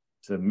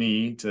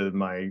me, to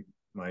my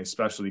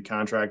specialty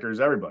contractors,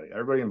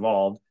 everybody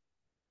involved.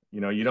 You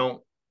know, you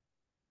don't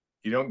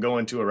go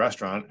into a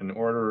restaurant and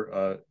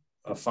order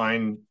a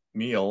fine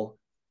meal,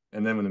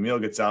 and then when the meal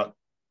gets out,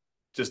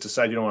 just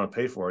decide you don't want to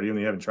pay for it, even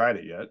though you haven't tried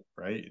it yet,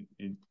 right?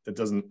 It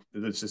doesn't.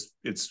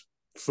 It's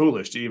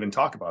foolish to even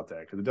talk about that,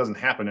 because it doesn't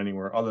happen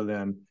anywhere other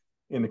than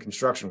in the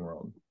construction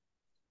world.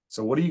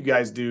 So, what do you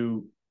guys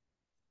do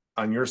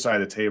on your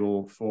side of the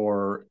table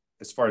for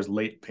as far as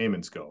late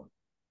payments go?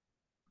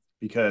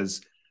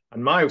 Because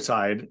on my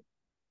side,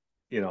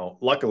 you know,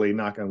 luckily,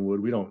 knock on wood,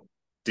 we don't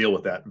deal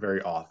with that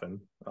very often.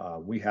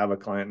 We have a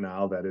client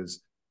now that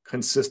is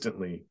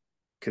consistently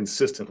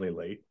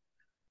late,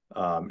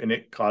 and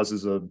it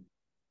causes a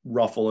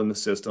ruffle in the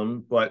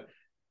system. But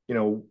you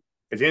know,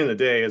 at the end of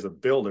the day, as a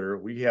builder,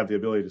 we have the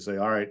ability to say,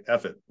 "All right,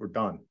 F it, we're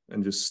done,"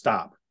 and just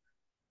stop.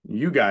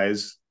 You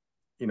guys,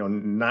 you know,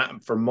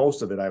 not for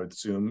most of it, I would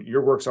assume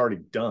your work's already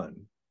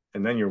done,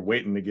 and then you're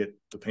waiting to get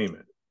the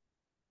payment.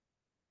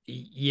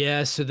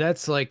 Yeah, so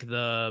that's like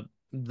the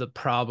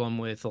problem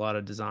with a lot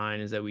of design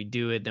is that we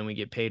do it, then we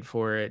get paid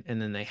for it, and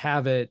then they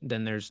have it,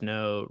 then there's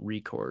no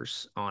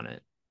recourse on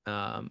it.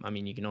 I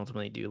mean, you can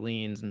ultimately do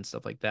liens and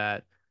stuff like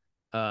that.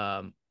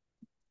 Um,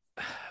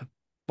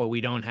 but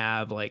we don't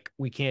have like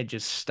we can't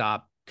just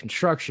stop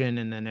construction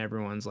and then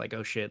everyone's like,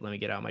 oh shit, let me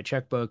get out my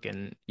checkbook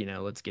and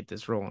let's get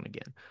this rolling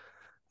again.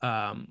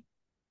 Um,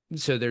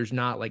 so there's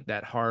not like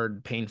that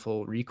hard,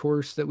 painful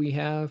recourse that we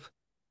have.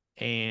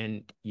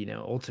 And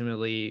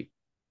ultimately,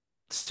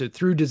 so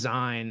through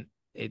design,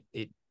 it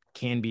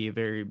can be a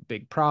very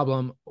big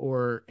problem,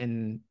 or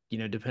and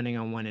depending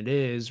on when it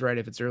is, right?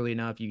 If it's early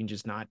enough, you can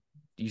just not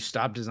you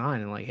stop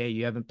design and like, hey,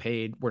 you haven't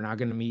paid, we're not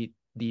going to meet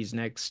these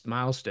next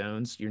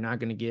milestones, you're not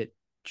going to get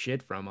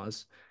shit from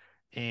us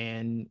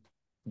and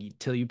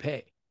till you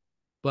pay.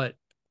 But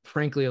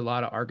frankly, a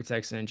lot of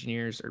architects and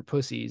engineers are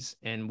pussies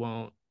and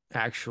won't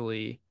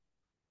actually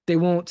they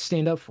won't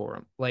stand up for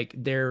them. Like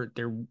they're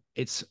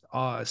it's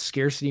a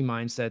scarcity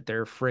mindset.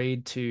 They're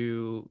afraid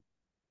to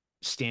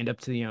stand up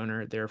to the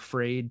owner. They're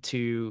afraid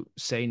to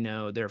say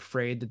no. They're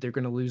afraid that they're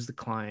going to lose the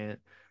client.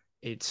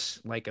 It's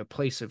like a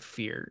place of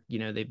fear.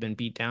 They've been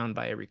beat down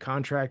by every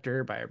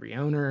contractor, by every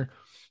owner,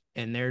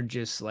 and they're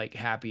just like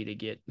happy to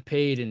get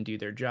paid and do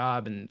their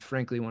job and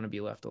frankly want to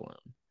be left alone.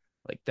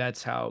 Like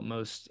that's how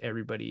most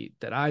everybody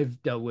that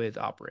I've dealt with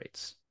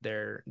operates.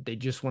 They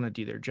just want to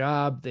do their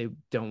job. They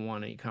don't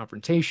want any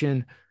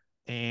confrontation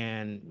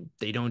and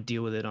they don't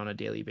deal with it on a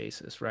daily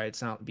basis, right?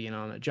 It's not being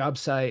on a job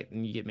site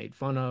and you get made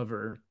fun of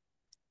or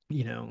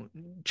you know,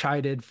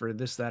 chided for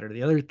this, that, or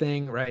the other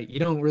thing, right? You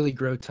don't really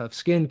grow tough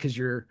skin because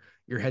you're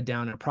head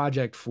down in a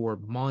project for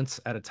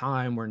months at a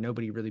time where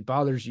nobody really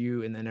bothers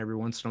you, and then every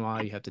once in a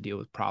while you have to deal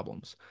with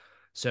problems.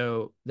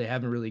 So they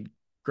haven't really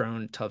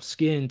grown tough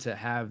skin to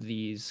have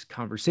these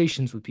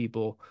conversations with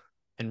people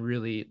and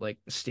really like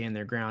stand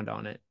their ground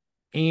on it.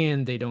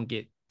 And they don't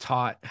get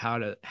taught how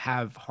to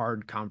have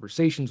hard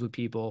conversations with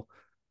people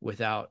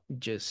without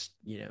just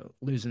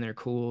losing their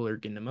cool or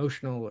getting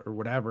emotional or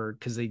whatever,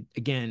 because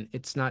again,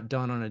 it's not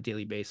done on a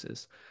daily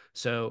basis.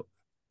 So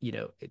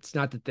it's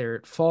not that they're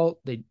at fault,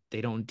 they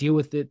don't deal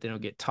with it, they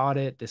don't get taught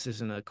it. This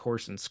isn't a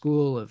course in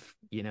school of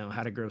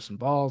how to grow some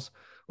balls.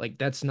 Like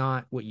that's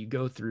not what you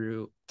go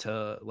through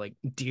to like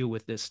deal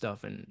with this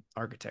stuff in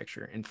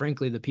architecture. And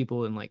frankly, the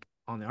people in like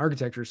on the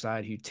architecture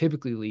side who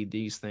typically lead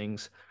these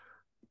things,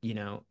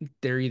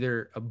 they're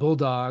either a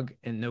bulldog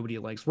and nobody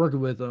likes working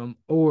with them,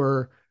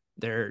 or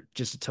they're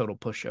just a total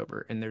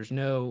pushover. And there's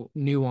no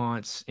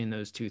nuance in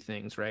those two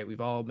things, right? We've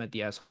all met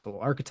the asshole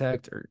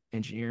architect or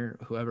engineer,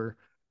 whoever.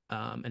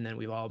 And then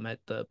we've all met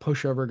the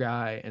pushover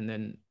guy. And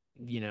then,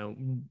 you know,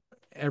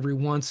 every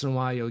once in a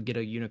while you'll get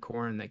a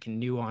unicorn that can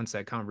nuance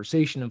that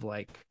conversation of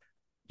like,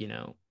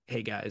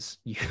 hey guys,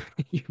 you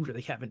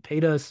really haven't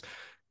paid us.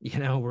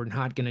 We're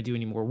not going to do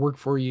any more work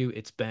for you.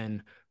 It's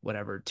been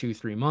whatever, 2,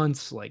 3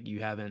 months. Like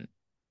you haven't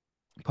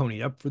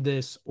ponied up for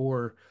this,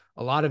 or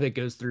a lot of it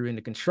goes through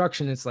into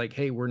construction. It's like,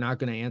 hey, we're not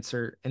going to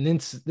answer. And then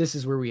this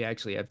is where we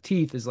actually have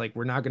teeth is like,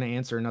 we're not going to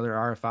answer another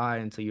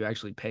RFI until you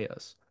actually pay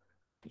us.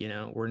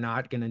 We're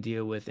not going to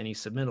deal with any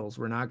submittals.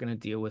 We're not going to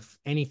deal with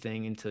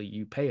anything until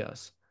you pay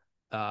us.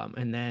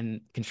 And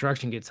then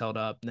construction gets held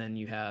up. Then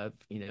you have,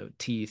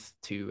 teeth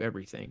to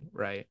everything.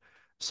 Right.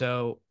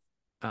 So,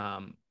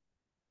 um,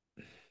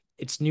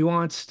 it's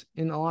nuanced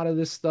in a lot of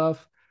this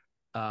stuff.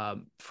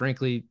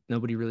 Frankly,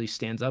 nobody really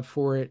stands up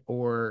for it,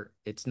 or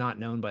it's not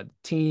known by the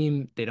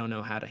team. They don't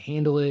know how to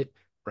handle it,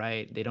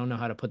 right? They don't know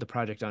how to put the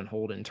project on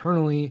hold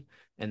internally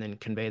and then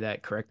convey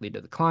that correctly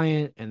to the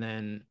client. And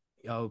then,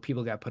 oh,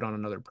 people got put on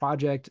another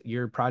project.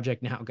 Your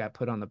project now got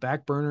put on the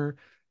back burner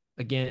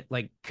again,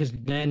 like, because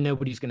then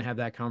nobody's going to have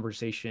that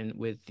conversation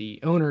with the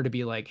owner to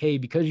be like, hey,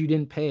 because you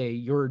didn't pay,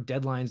 your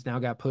deadlines now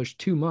got pushed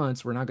 2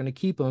 months. We're not going to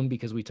keep them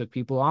because we took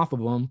people off of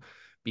them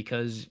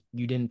because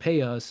you didn't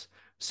pay us.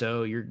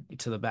 So you're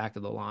to the back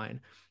of the line.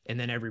 And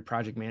then every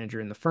project manager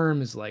in the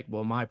firm is like,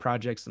 well, my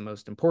project's the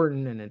most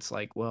important. And it's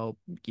like, well,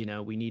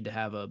 we need to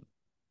have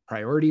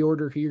priority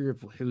order here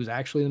of who's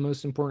actually the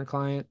most important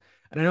client.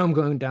 And I know I'm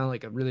going down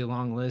like a really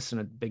long list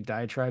and a big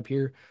diatribe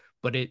here,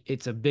 but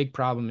it's a big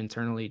problem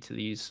internally to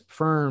these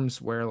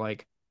firms where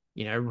like,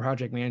 every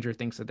project manager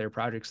thinks that their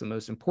project's the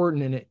most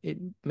important, and it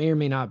may or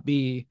may not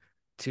be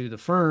to the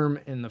firm,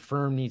 and the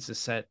firm needs to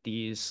set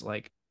these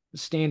like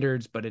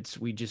standards, but it's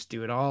we just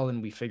do it all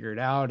and we figure it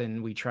out,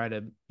 and we try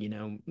to,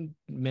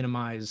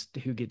 minimize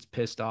who gets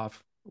pissed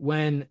off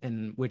when,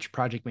 and which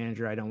project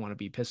manager I don't want to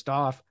be pissed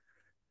off.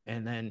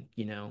 And then,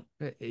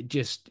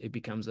 it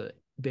becomes a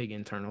big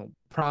internal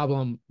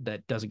problem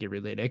that doesn't get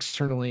relayed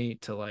externally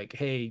to like,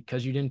 hey,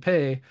 because you didn't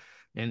pay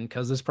and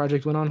because this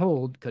project went on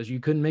hold because you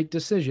couldn't make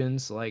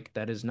decisions, like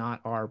that is not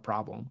our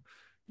problem.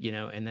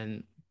 And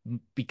then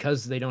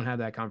because they don't have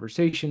that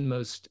conversation,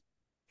 most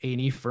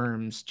A&E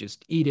firms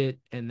just eat it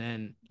and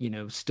then,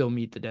 still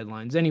meet the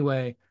deadlines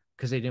anyway,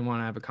 because they didn't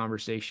want to have a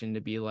conversation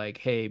to be like,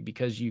 hey,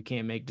 because you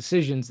can't make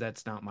decisions,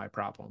 that's not my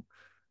problem.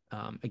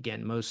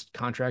 Again, most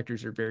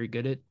contractors are very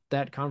good at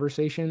that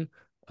conversation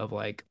of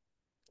like,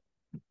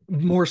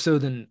 more so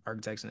than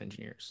architects and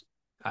engineers,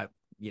 I,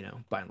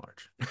 by and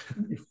large.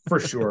 For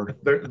sure.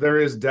 There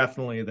is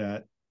definitely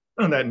that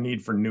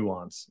need for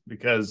nuance,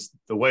 because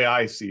the way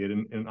I see it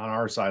on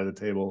our side of the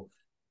table,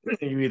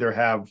 you either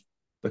have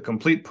the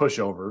complete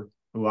pushover,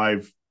 who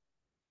I've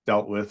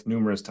dealt with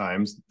numerous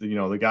times,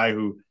 the guy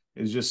who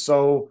is just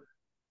so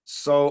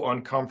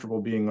uncomfortable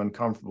being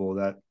uncomfortable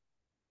that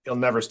he'll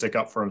never stick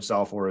up for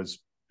himself or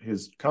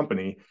his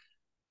company.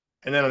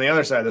 And then on the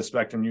other side of the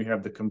spectrum, you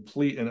have the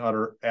complete and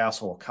utter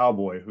asshole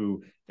cowboy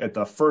who, at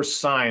the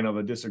first sign of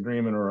a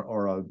disagreement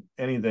or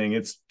anything,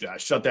 it's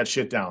shut that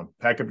shit down.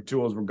 Pack up your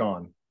tools, we're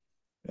gone.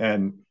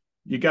 And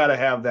you got to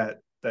have that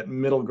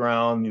middle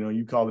ground.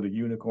 You called it a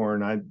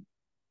unicorn.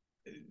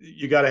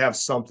 You got to have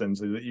something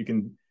so that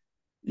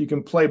you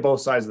can play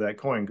both sides of that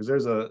coin, because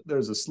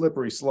there's a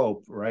slippery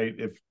slope, right?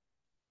 If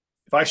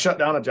I shut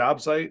down a job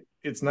site,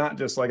 it's not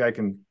just like I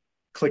can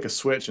click a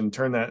switch and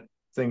turn that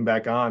thing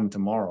back on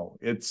tomorrow.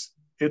 It's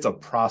a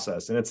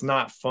process, and it's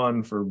not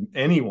fun for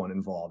anyone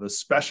involved,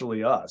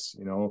 especially us.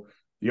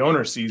 The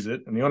owner sees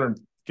it and the owner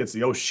gets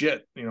the, oh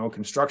shit,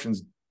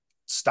 construction's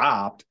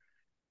stopped,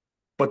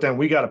 but then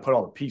we got to put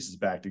all the pieces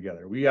back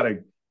together. We got to,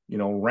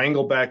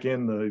 wrangle back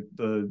in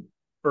the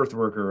earth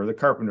worker or the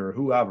carpenter or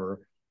whoever.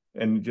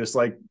 And just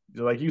like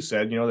you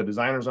said, the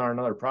designers are on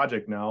another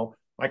project now.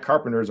 My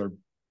carpenters are,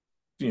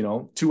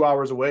 2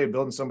 hours away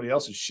building somebody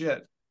else's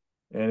shit.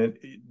 And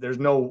there's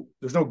no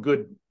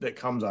good that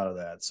comes out of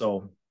that.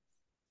 So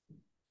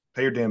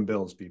pay your damn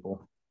bills,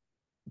 people.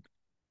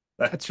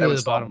 That's That really would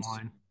the solve bottom this.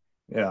 line.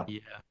 Yeah. Yeah.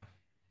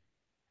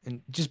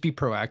 And just be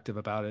proactive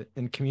about it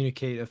and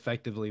communicate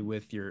effectively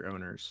with your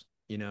owners.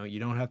 You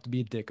don't have to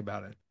be a dick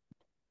about it,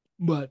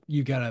 but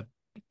you gotta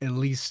at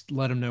least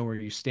let them know where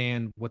you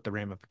stand, what the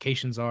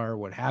ramifications are,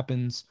 what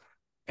happens,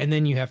 and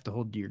then you have to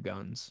hold to your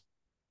guns,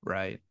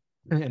 right?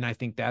 And I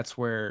think that's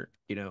where,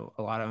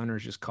 a lot of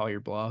owners just call your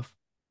bluff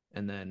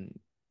and then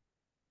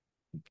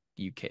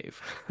you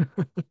cave.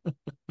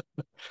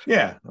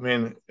 Yeah. I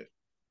mean,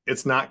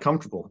 it's not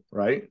comfortable,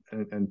 right?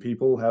 And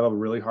people have a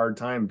really hard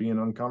time being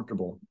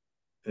uncomfortable.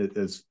 It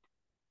is,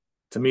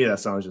 to me, that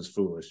sounds just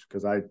foolish,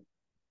 because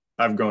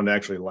I've grown to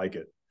actually like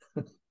it.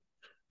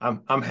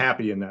 I'm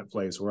happy in that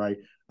place where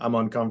I'm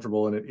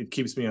uncomfortable, and it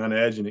keeps me on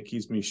edge and it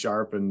keeps me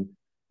sharp. And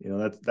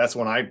that's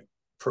when I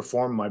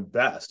perform my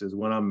best, is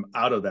when I'm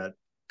out of that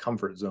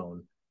comfort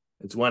zone.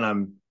 It's when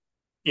I'm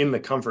in the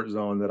comfort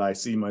zone that I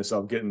see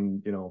myself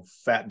getting,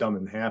 fat, dumb,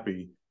 and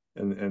happy,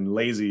 and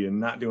lazy and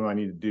not doing what I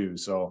need to do.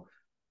 So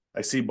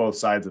I see both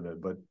sides of it,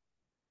 but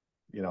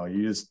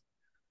you just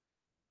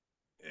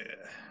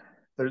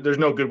there's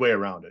no good way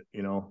around it.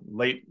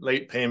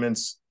 Late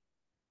payments,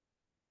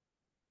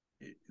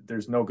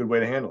 there's no good way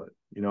to handle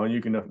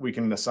it. We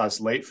can assess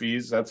late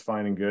fees, that's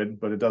fine and good,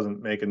 but it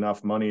doesn't make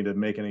enough money to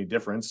make any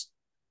difference.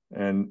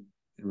 And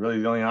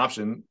really the only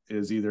option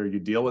is either you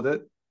deal with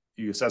it,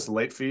 you assess the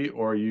late fee,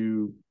 or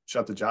you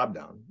shut the job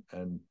down.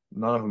 And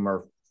none of them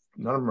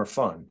are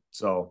fun.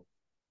 So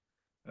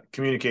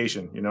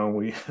communication,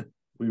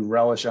 we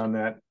relish on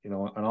that.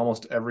 On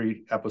almost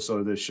every episode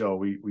of this show,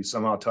 we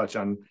somehow touch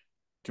on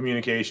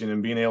communication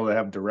and being able to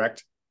have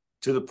direct,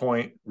 to the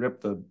point,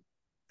 rip the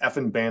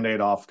effing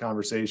Band-Aid off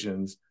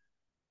conversations,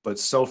 but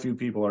so few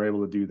people are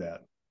able to do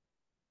that.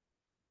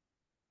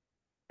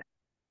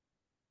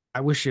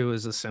 I wish it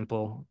was a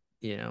simple,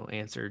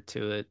 answer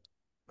to it.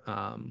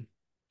 Um,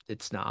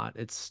 it's not.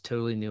 It's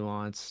totally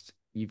nuanced.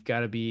 You've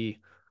got to be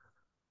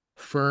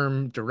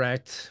firm,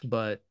 direct,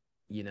 but,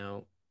 you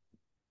know,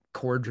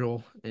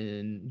 cordial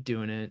in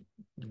doing it.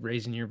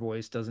 Raising your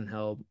voice doesn't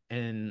help.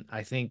 And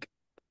I think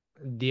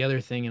the other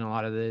thing in a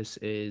lot of this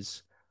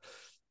is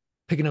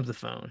picking up the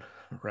phone,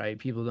 right?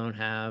 People don't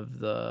have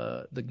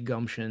the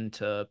gumption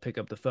to pick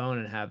up the phone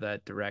and have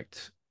that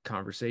direct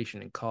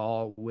conversation and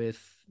call with,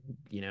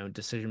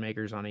 decision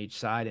makers on each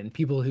side and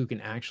people who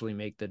can actually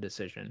make the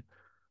decision,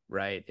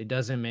 right? It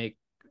doesn't make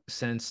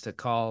sense to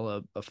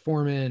call a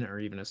foreman or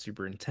even a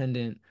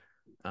superintendent,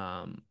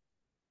 um,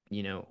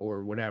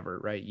 or whatever,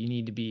 right? You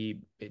need to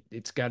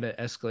it's got to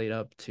escalate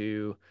up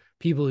to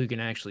people who can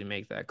actually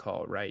make that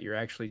call, right? You're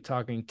actually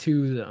talking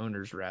to the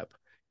owner's rep.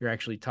 You're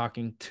actually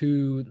talking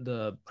to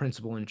the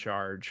principal in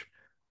charge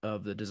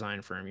of the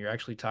design firm. You're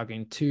actually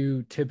talking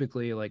to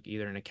typically like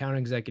either an account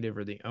executive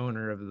or the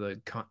owner of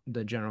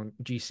the general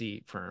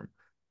GC firm.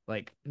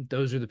 Like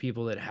those are the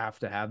people that have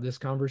to have this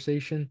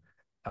conversation.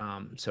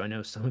 So I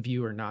know some of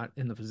you are not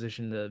in the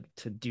position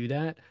to do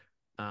that.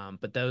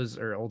 But those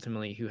are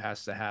ultimately who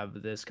has to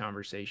have this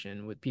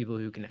conversation with people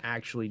who can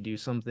actually do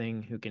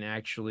something, who can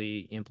actually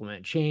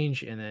implement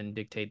change, and then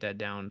dictate that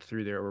down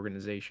through their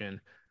organization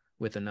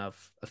with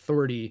enough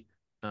authority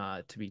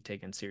to be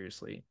taken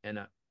seriously. And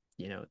it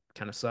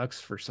kind of sucks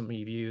for some of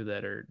you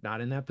that are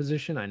not in that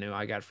position. I know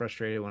I got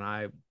frustrated when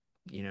I,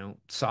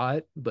 saw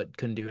it, but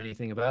couldn't do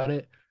anything about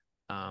it.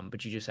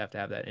 But you just have to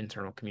have that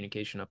internal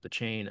communication up the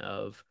chain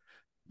of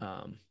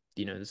um,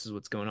 this is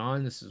what's going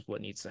on, this is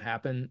what needs to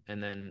happen,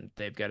 and then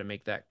they've got to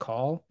make that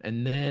call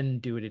and then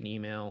do it in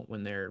email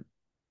when they're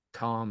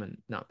calm and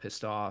not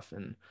pissed off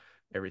and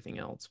everything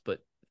else. But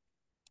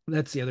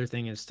that's the other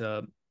thing is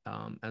to,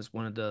 as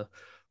one of the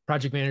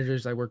project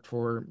managers I worked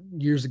for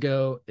years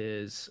ago,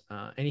 is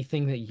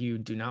anything that you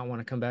do not want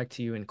to come back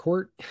to you in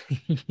court,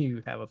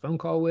 you have a phone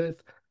call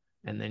with,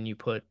 and then you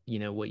put,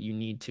 what you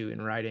need to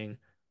in writing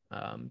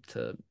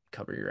to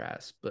cover your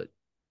ass. But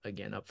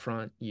again, up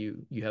front,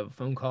 you have a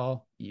phone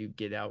call, you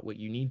get out what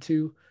you need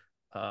to.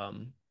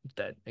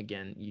 That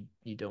again,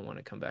 you don't want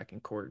to come back in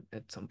court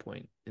at some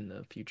point in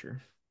the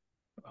future.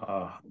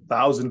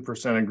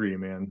 1,000% agree,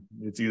 man.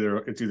 It's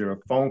either a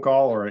phone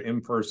call or an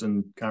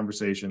in-person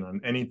conversation on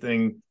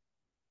anything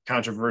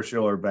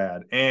controversial or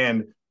bad.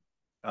 And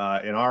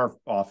in our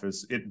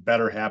office, it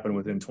better happen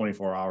within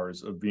 24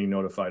 hours of being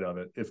notified of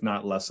it, if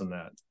not less than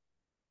that.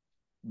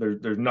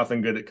 There's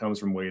nothing good that comes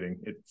from waiting.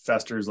 It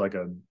festers like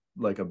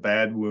a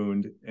bad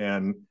wound,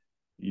 and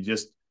you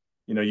just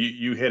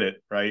you hit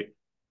it right.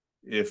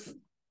 If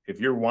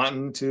you're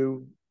wanting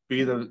to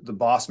be the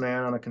boss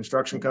man on a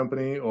construction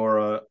company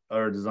or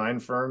a design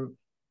firm,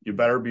 you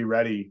better be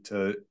ready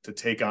to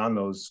take on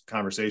those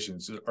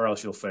conversations, or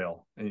else you'll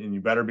fail. And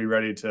you better be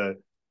ready to,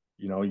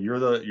 you're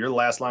the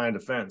last line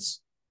of defense.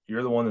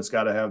 You're the one that's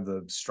got to have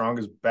the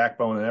strongest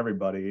backbone in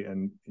everybody,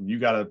 and you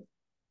gotta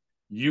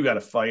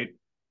fight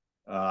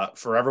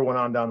for everyone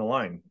on down the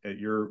line. At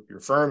your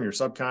firm, your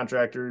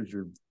subcontractors,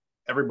 your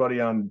everybody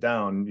on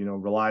down,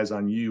 relies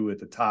on you at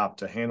the top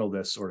to handle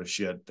this sort of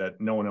shit that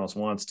no one else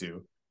wants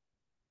to.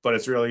 But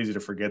it's real easy to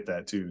forget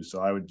that too.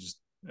 So I would just,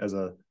 as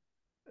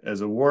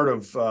a word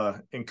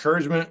of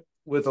encouragement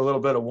with a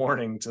little bit of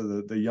warning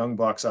to the young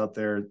bucks out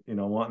there,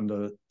 wanting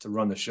to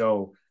run the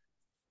show,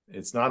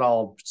 it's not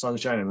all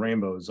sunshine and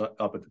rainbows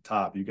up at the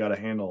top. You got to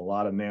handle a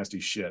lot of nasty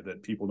shit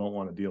that people don't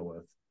want to deal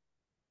with.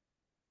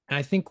 And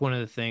I think one of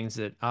the things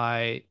that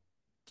I,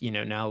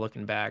 now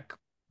looking back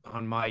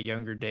on my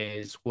younger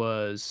days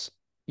was,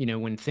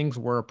 when things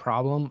were a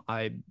problem,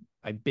 I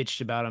bitched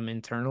about them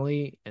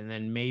internally and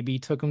then maybe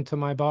took them to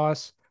my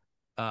boss,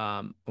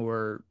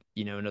 or,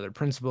 another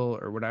principal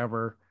or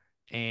whatever.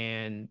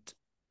 And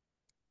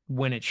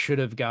when it should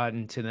have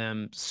gotten to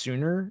them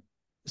sooner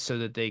so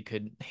that they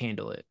could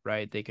handle it,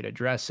 right? They could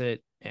address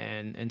it.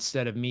 And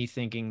instead of me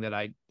thinking that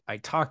I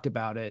talked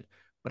about it,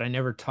 but I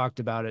never talked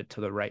about it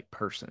to the right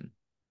person.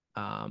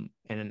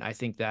 And I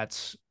think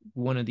that's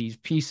one of these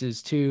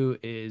pieces too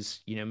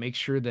is, make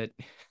sure that,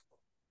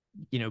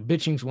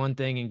 bitching's one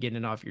thing and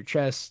getting it off your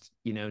chest,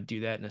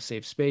 do that in a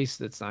safe space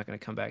that's not going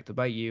to come back to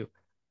bite you.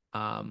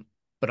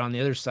 But on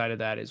the other side of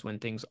that is when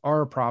things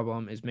are a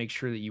problem, is make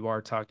sure that you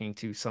are talking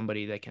to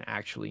somebody that can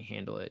actually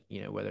handle it,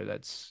 whether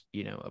that's,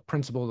 a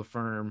principal of the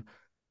firm,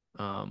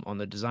 on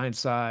the design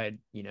side,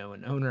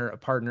 an owner, a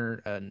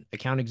partner, an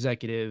account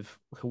executive,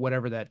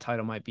 whatever that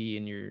title might be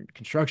in your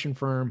construction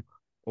firm,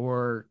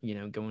 or,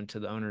 going to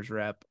the owner's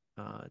rep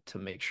to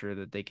make sure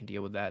that they can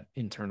deal with that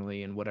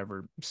internally and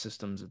whatever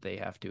systems that they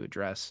have to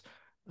address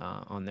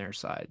on their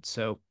side.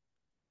 So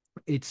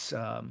it's,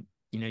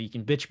 you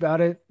can bitch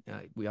about it.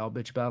 We all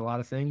bitch about a lot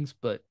of things,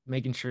 but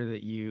making sure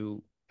that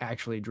you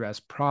actually address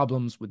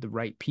problems with the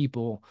right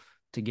people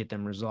to get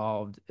them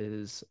resolved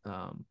is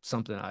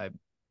something I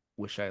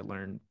wish I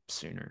learned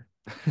sooner.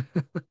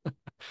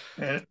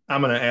 And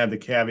I'm going to add the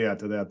caveat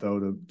to that,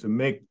 though, to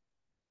make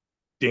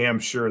damn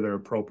sure they're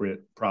appropriate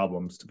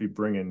problems to be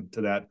bringing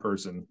to that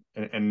person,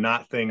 and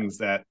not things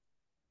that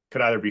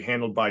could either be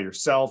handled by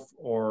yourself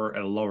or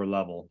at a lower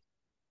level.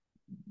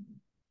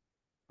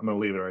 I'm going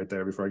to leave it right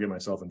there before I get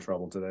myself in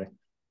trouble today.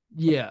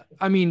 Yeah,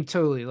 I mean,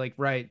 totally. Like,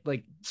 right,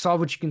 like solve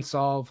what you can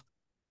solve.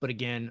 But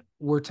again,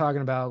 we're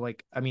talking about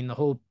like, I mean, the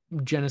whole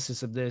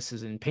genesis of this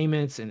is in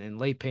payments and in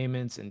late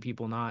payments and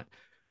people not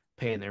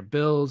paying their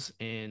bills.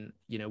 And,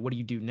 what do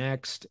you do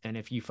next? And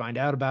if you find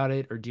out about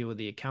it or deal with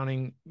the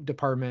accounting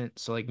department.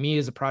 So, like me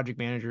as a project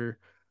manager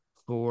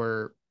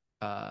for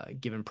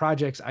given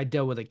projects, I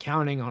dealt with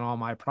accounting on all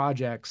my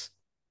projects.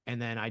 And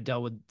then I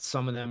dealt with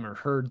some of them or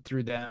heard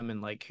through them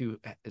and like who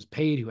is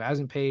paid, who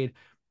hasn't paid.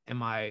 And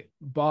my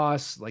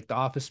boss, like the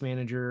office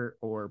manager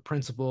or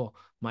principal,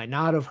 might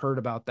not have heard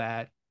about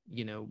that,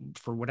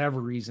 for whatever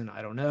reason,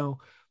 I don't know.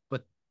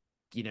 But,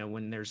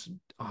 when there's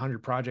 100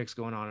 projects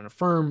going on in a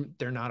firm,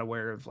 they're not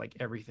aware of like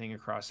everything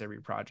across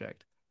every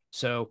project.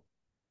 So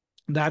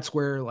that's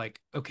where, like,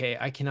 okay,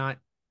 I cannot,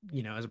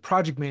 as a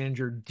project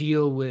manager,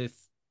 deal with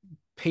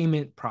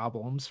payment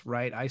problems,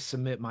 right? I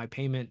submit my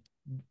payment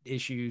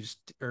issues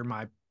or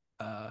my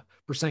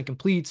percent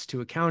completes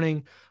to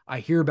accounting. I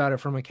hear about it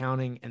from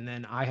accounting, and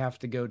then I have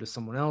to go to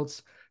someone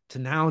else to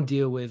now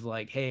deal with,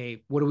 like,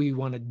 hey, what do we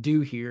want to do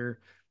here?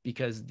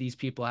 Because these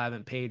people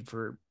haven't paid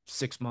for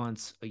 6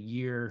 months, a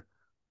year,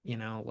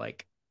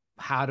 like,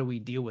 how do we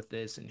deal with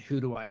this, and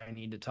who do I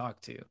need to talk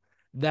to?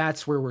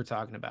 That's where we're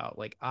talking about.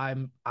 Like,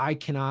 I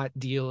cannot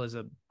deal as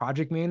a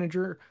project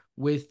manager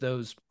with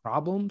those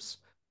problems.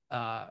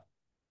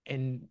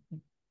 And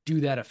do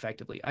that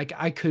effectively.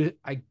 I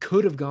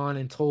could have gone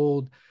and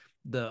told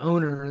the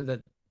owner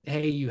that,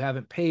 hey, you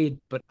haven't paid,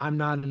 but I'm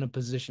not in a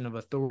position of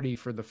authority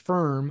for the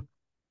firm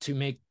to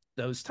make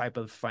those type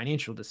of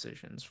financial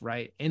decisions,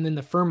 right? And then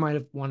the firm might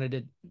have wanted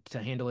it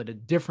to handle it a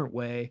different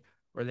way,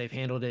 or they've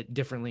handled it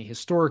differently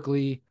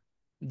historically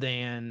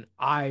than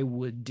I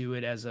would do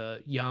it as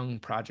a young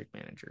project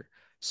manager.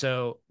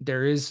 So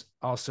there is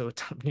also a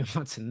ton of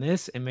nuance in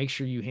this, and make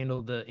sure you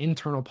handle the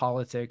internal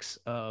politics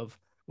of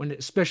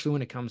especially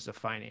when it comes to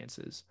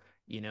finances.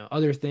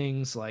 Other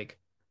things like,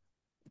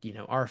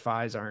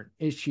 RFIs aren't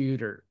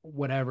issued or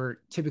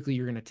whatever. Typically,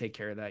 you're going to take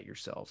care of that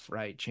yourself,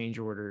 right? Change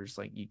orders,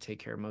 like, you take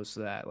care of most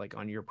of that, like,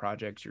 on your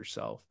projects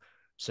yourself.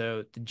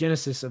 So the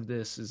genesis of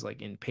this is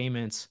like in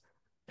payments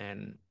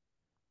and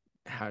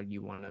how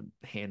you want to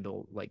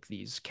handle like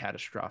these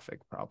catastrophic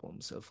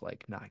problems of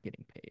like not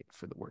getting paid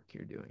for the work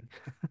you're doing.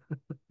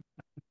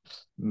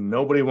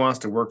 Nobody wants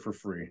to work for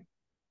free.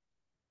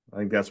 I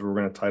think that's what we're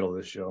going to title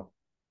this show.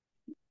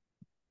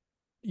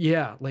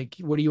 Yeah, like,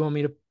 what do you want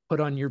me to put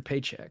on your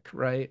paycheck,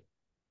 right?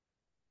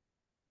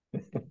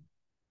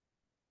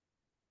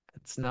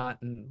 It's not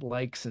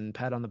likes and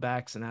pat on the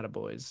backs and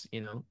attaboys,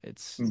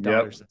 it's Yep.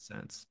 dollars and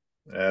cents.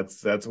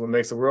 That's what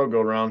makes the world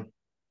go round.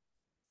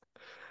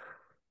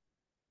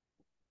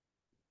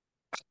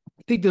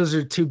 I think those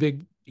are two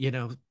big,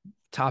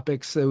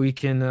 topics that we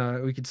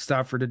could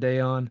stop for today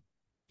on.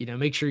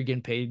 Make sure you're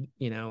getting paid,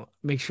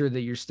 make sure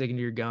that you're sticking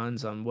to your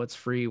guns on what's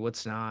free,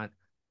 what's not,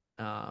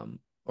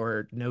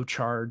 or no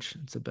charge.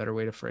 It's a better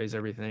way to phrase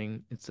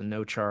everything. It's a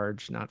no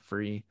charge, not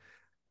free.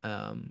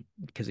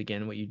 Because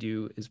again, what you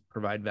do is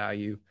provide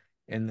value.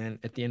 And then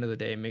at the end of the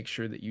day, make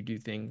sure that you do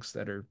things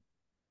that are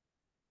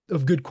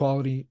of good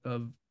quality,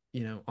 of,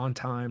 on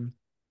time,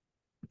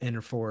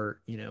 and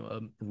for, a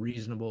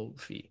reasonable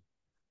fee.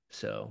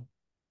 So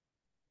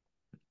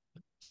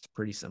it's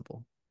pretty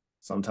simple.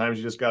 Sometimes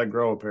you just got to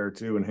grow a pair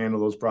too and handle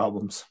those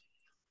problems.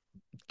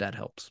 That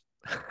helps.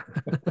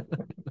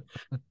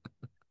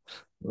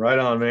 Right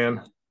on,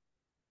 man.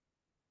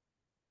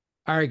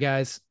 All right,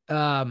 guys.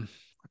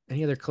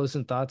 Any other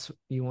closing thoughts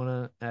you want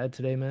to add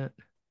today, Matt?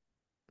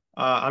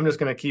 I'm just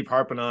going to keep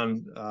harping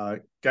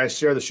on, guys,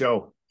 share the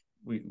show.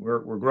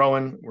 We're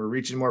growing. We're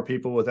reaching more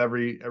people with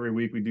every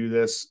week we do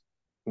this.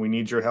 We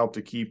need your help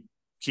to keep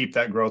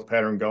that growth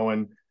pattern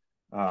going.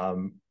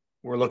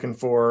 We're looking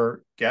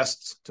for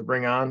guests to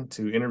bring on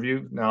to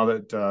interview now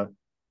that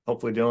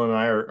hopefully Dylan and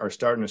I are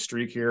starting a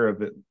streak here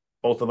of it,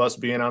 both of us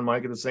being on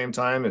mic at the same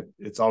time.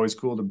 It's always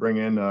cool to bring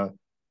in a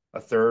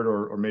third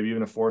or maybe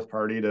even a fourth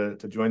party to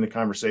join the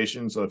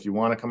conversation. So if you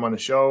want to come on the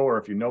show, or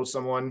if you know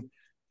someone,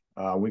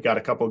 we got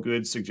a couple of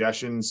good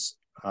suggestions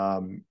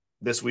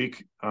this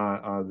week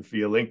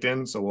via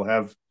LinkedIn. So we'll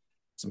have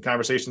some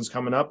conversations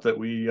coming up that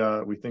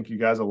we think you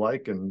guys will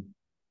like, and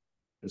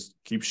just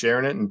keep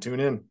sharing it and tune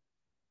in.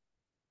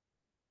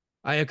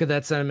 I echo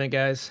that sentiment,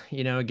 guys.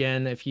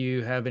 Again, if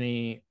you have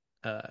any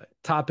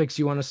topics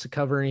you want us to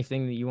cover,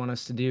 anything that you want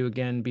us to do,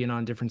 again, being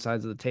on different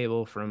sides of the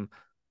table, from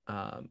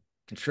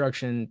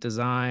construction,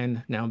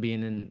 design, now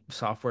being in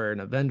software and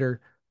a vendor,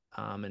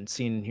 and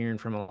seeing and hearing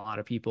from a lot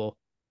of people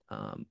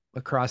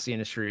across the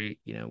industry,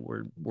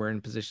 we're in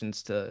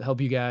positions to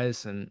help you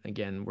guys. And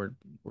again, we're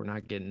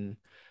not getting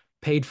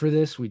paid for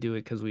this. We do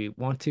it because we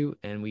want to,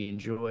 and we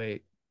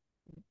enjoy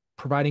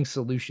providing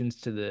solutions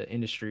to the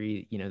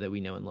industry, that we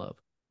know and love.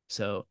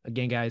 So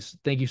again, guys,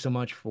 thank you so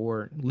much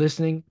for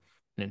listening.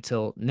 And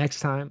until next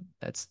time,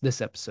 that's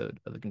this episode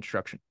of the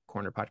Construction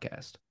Corner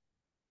Podcast.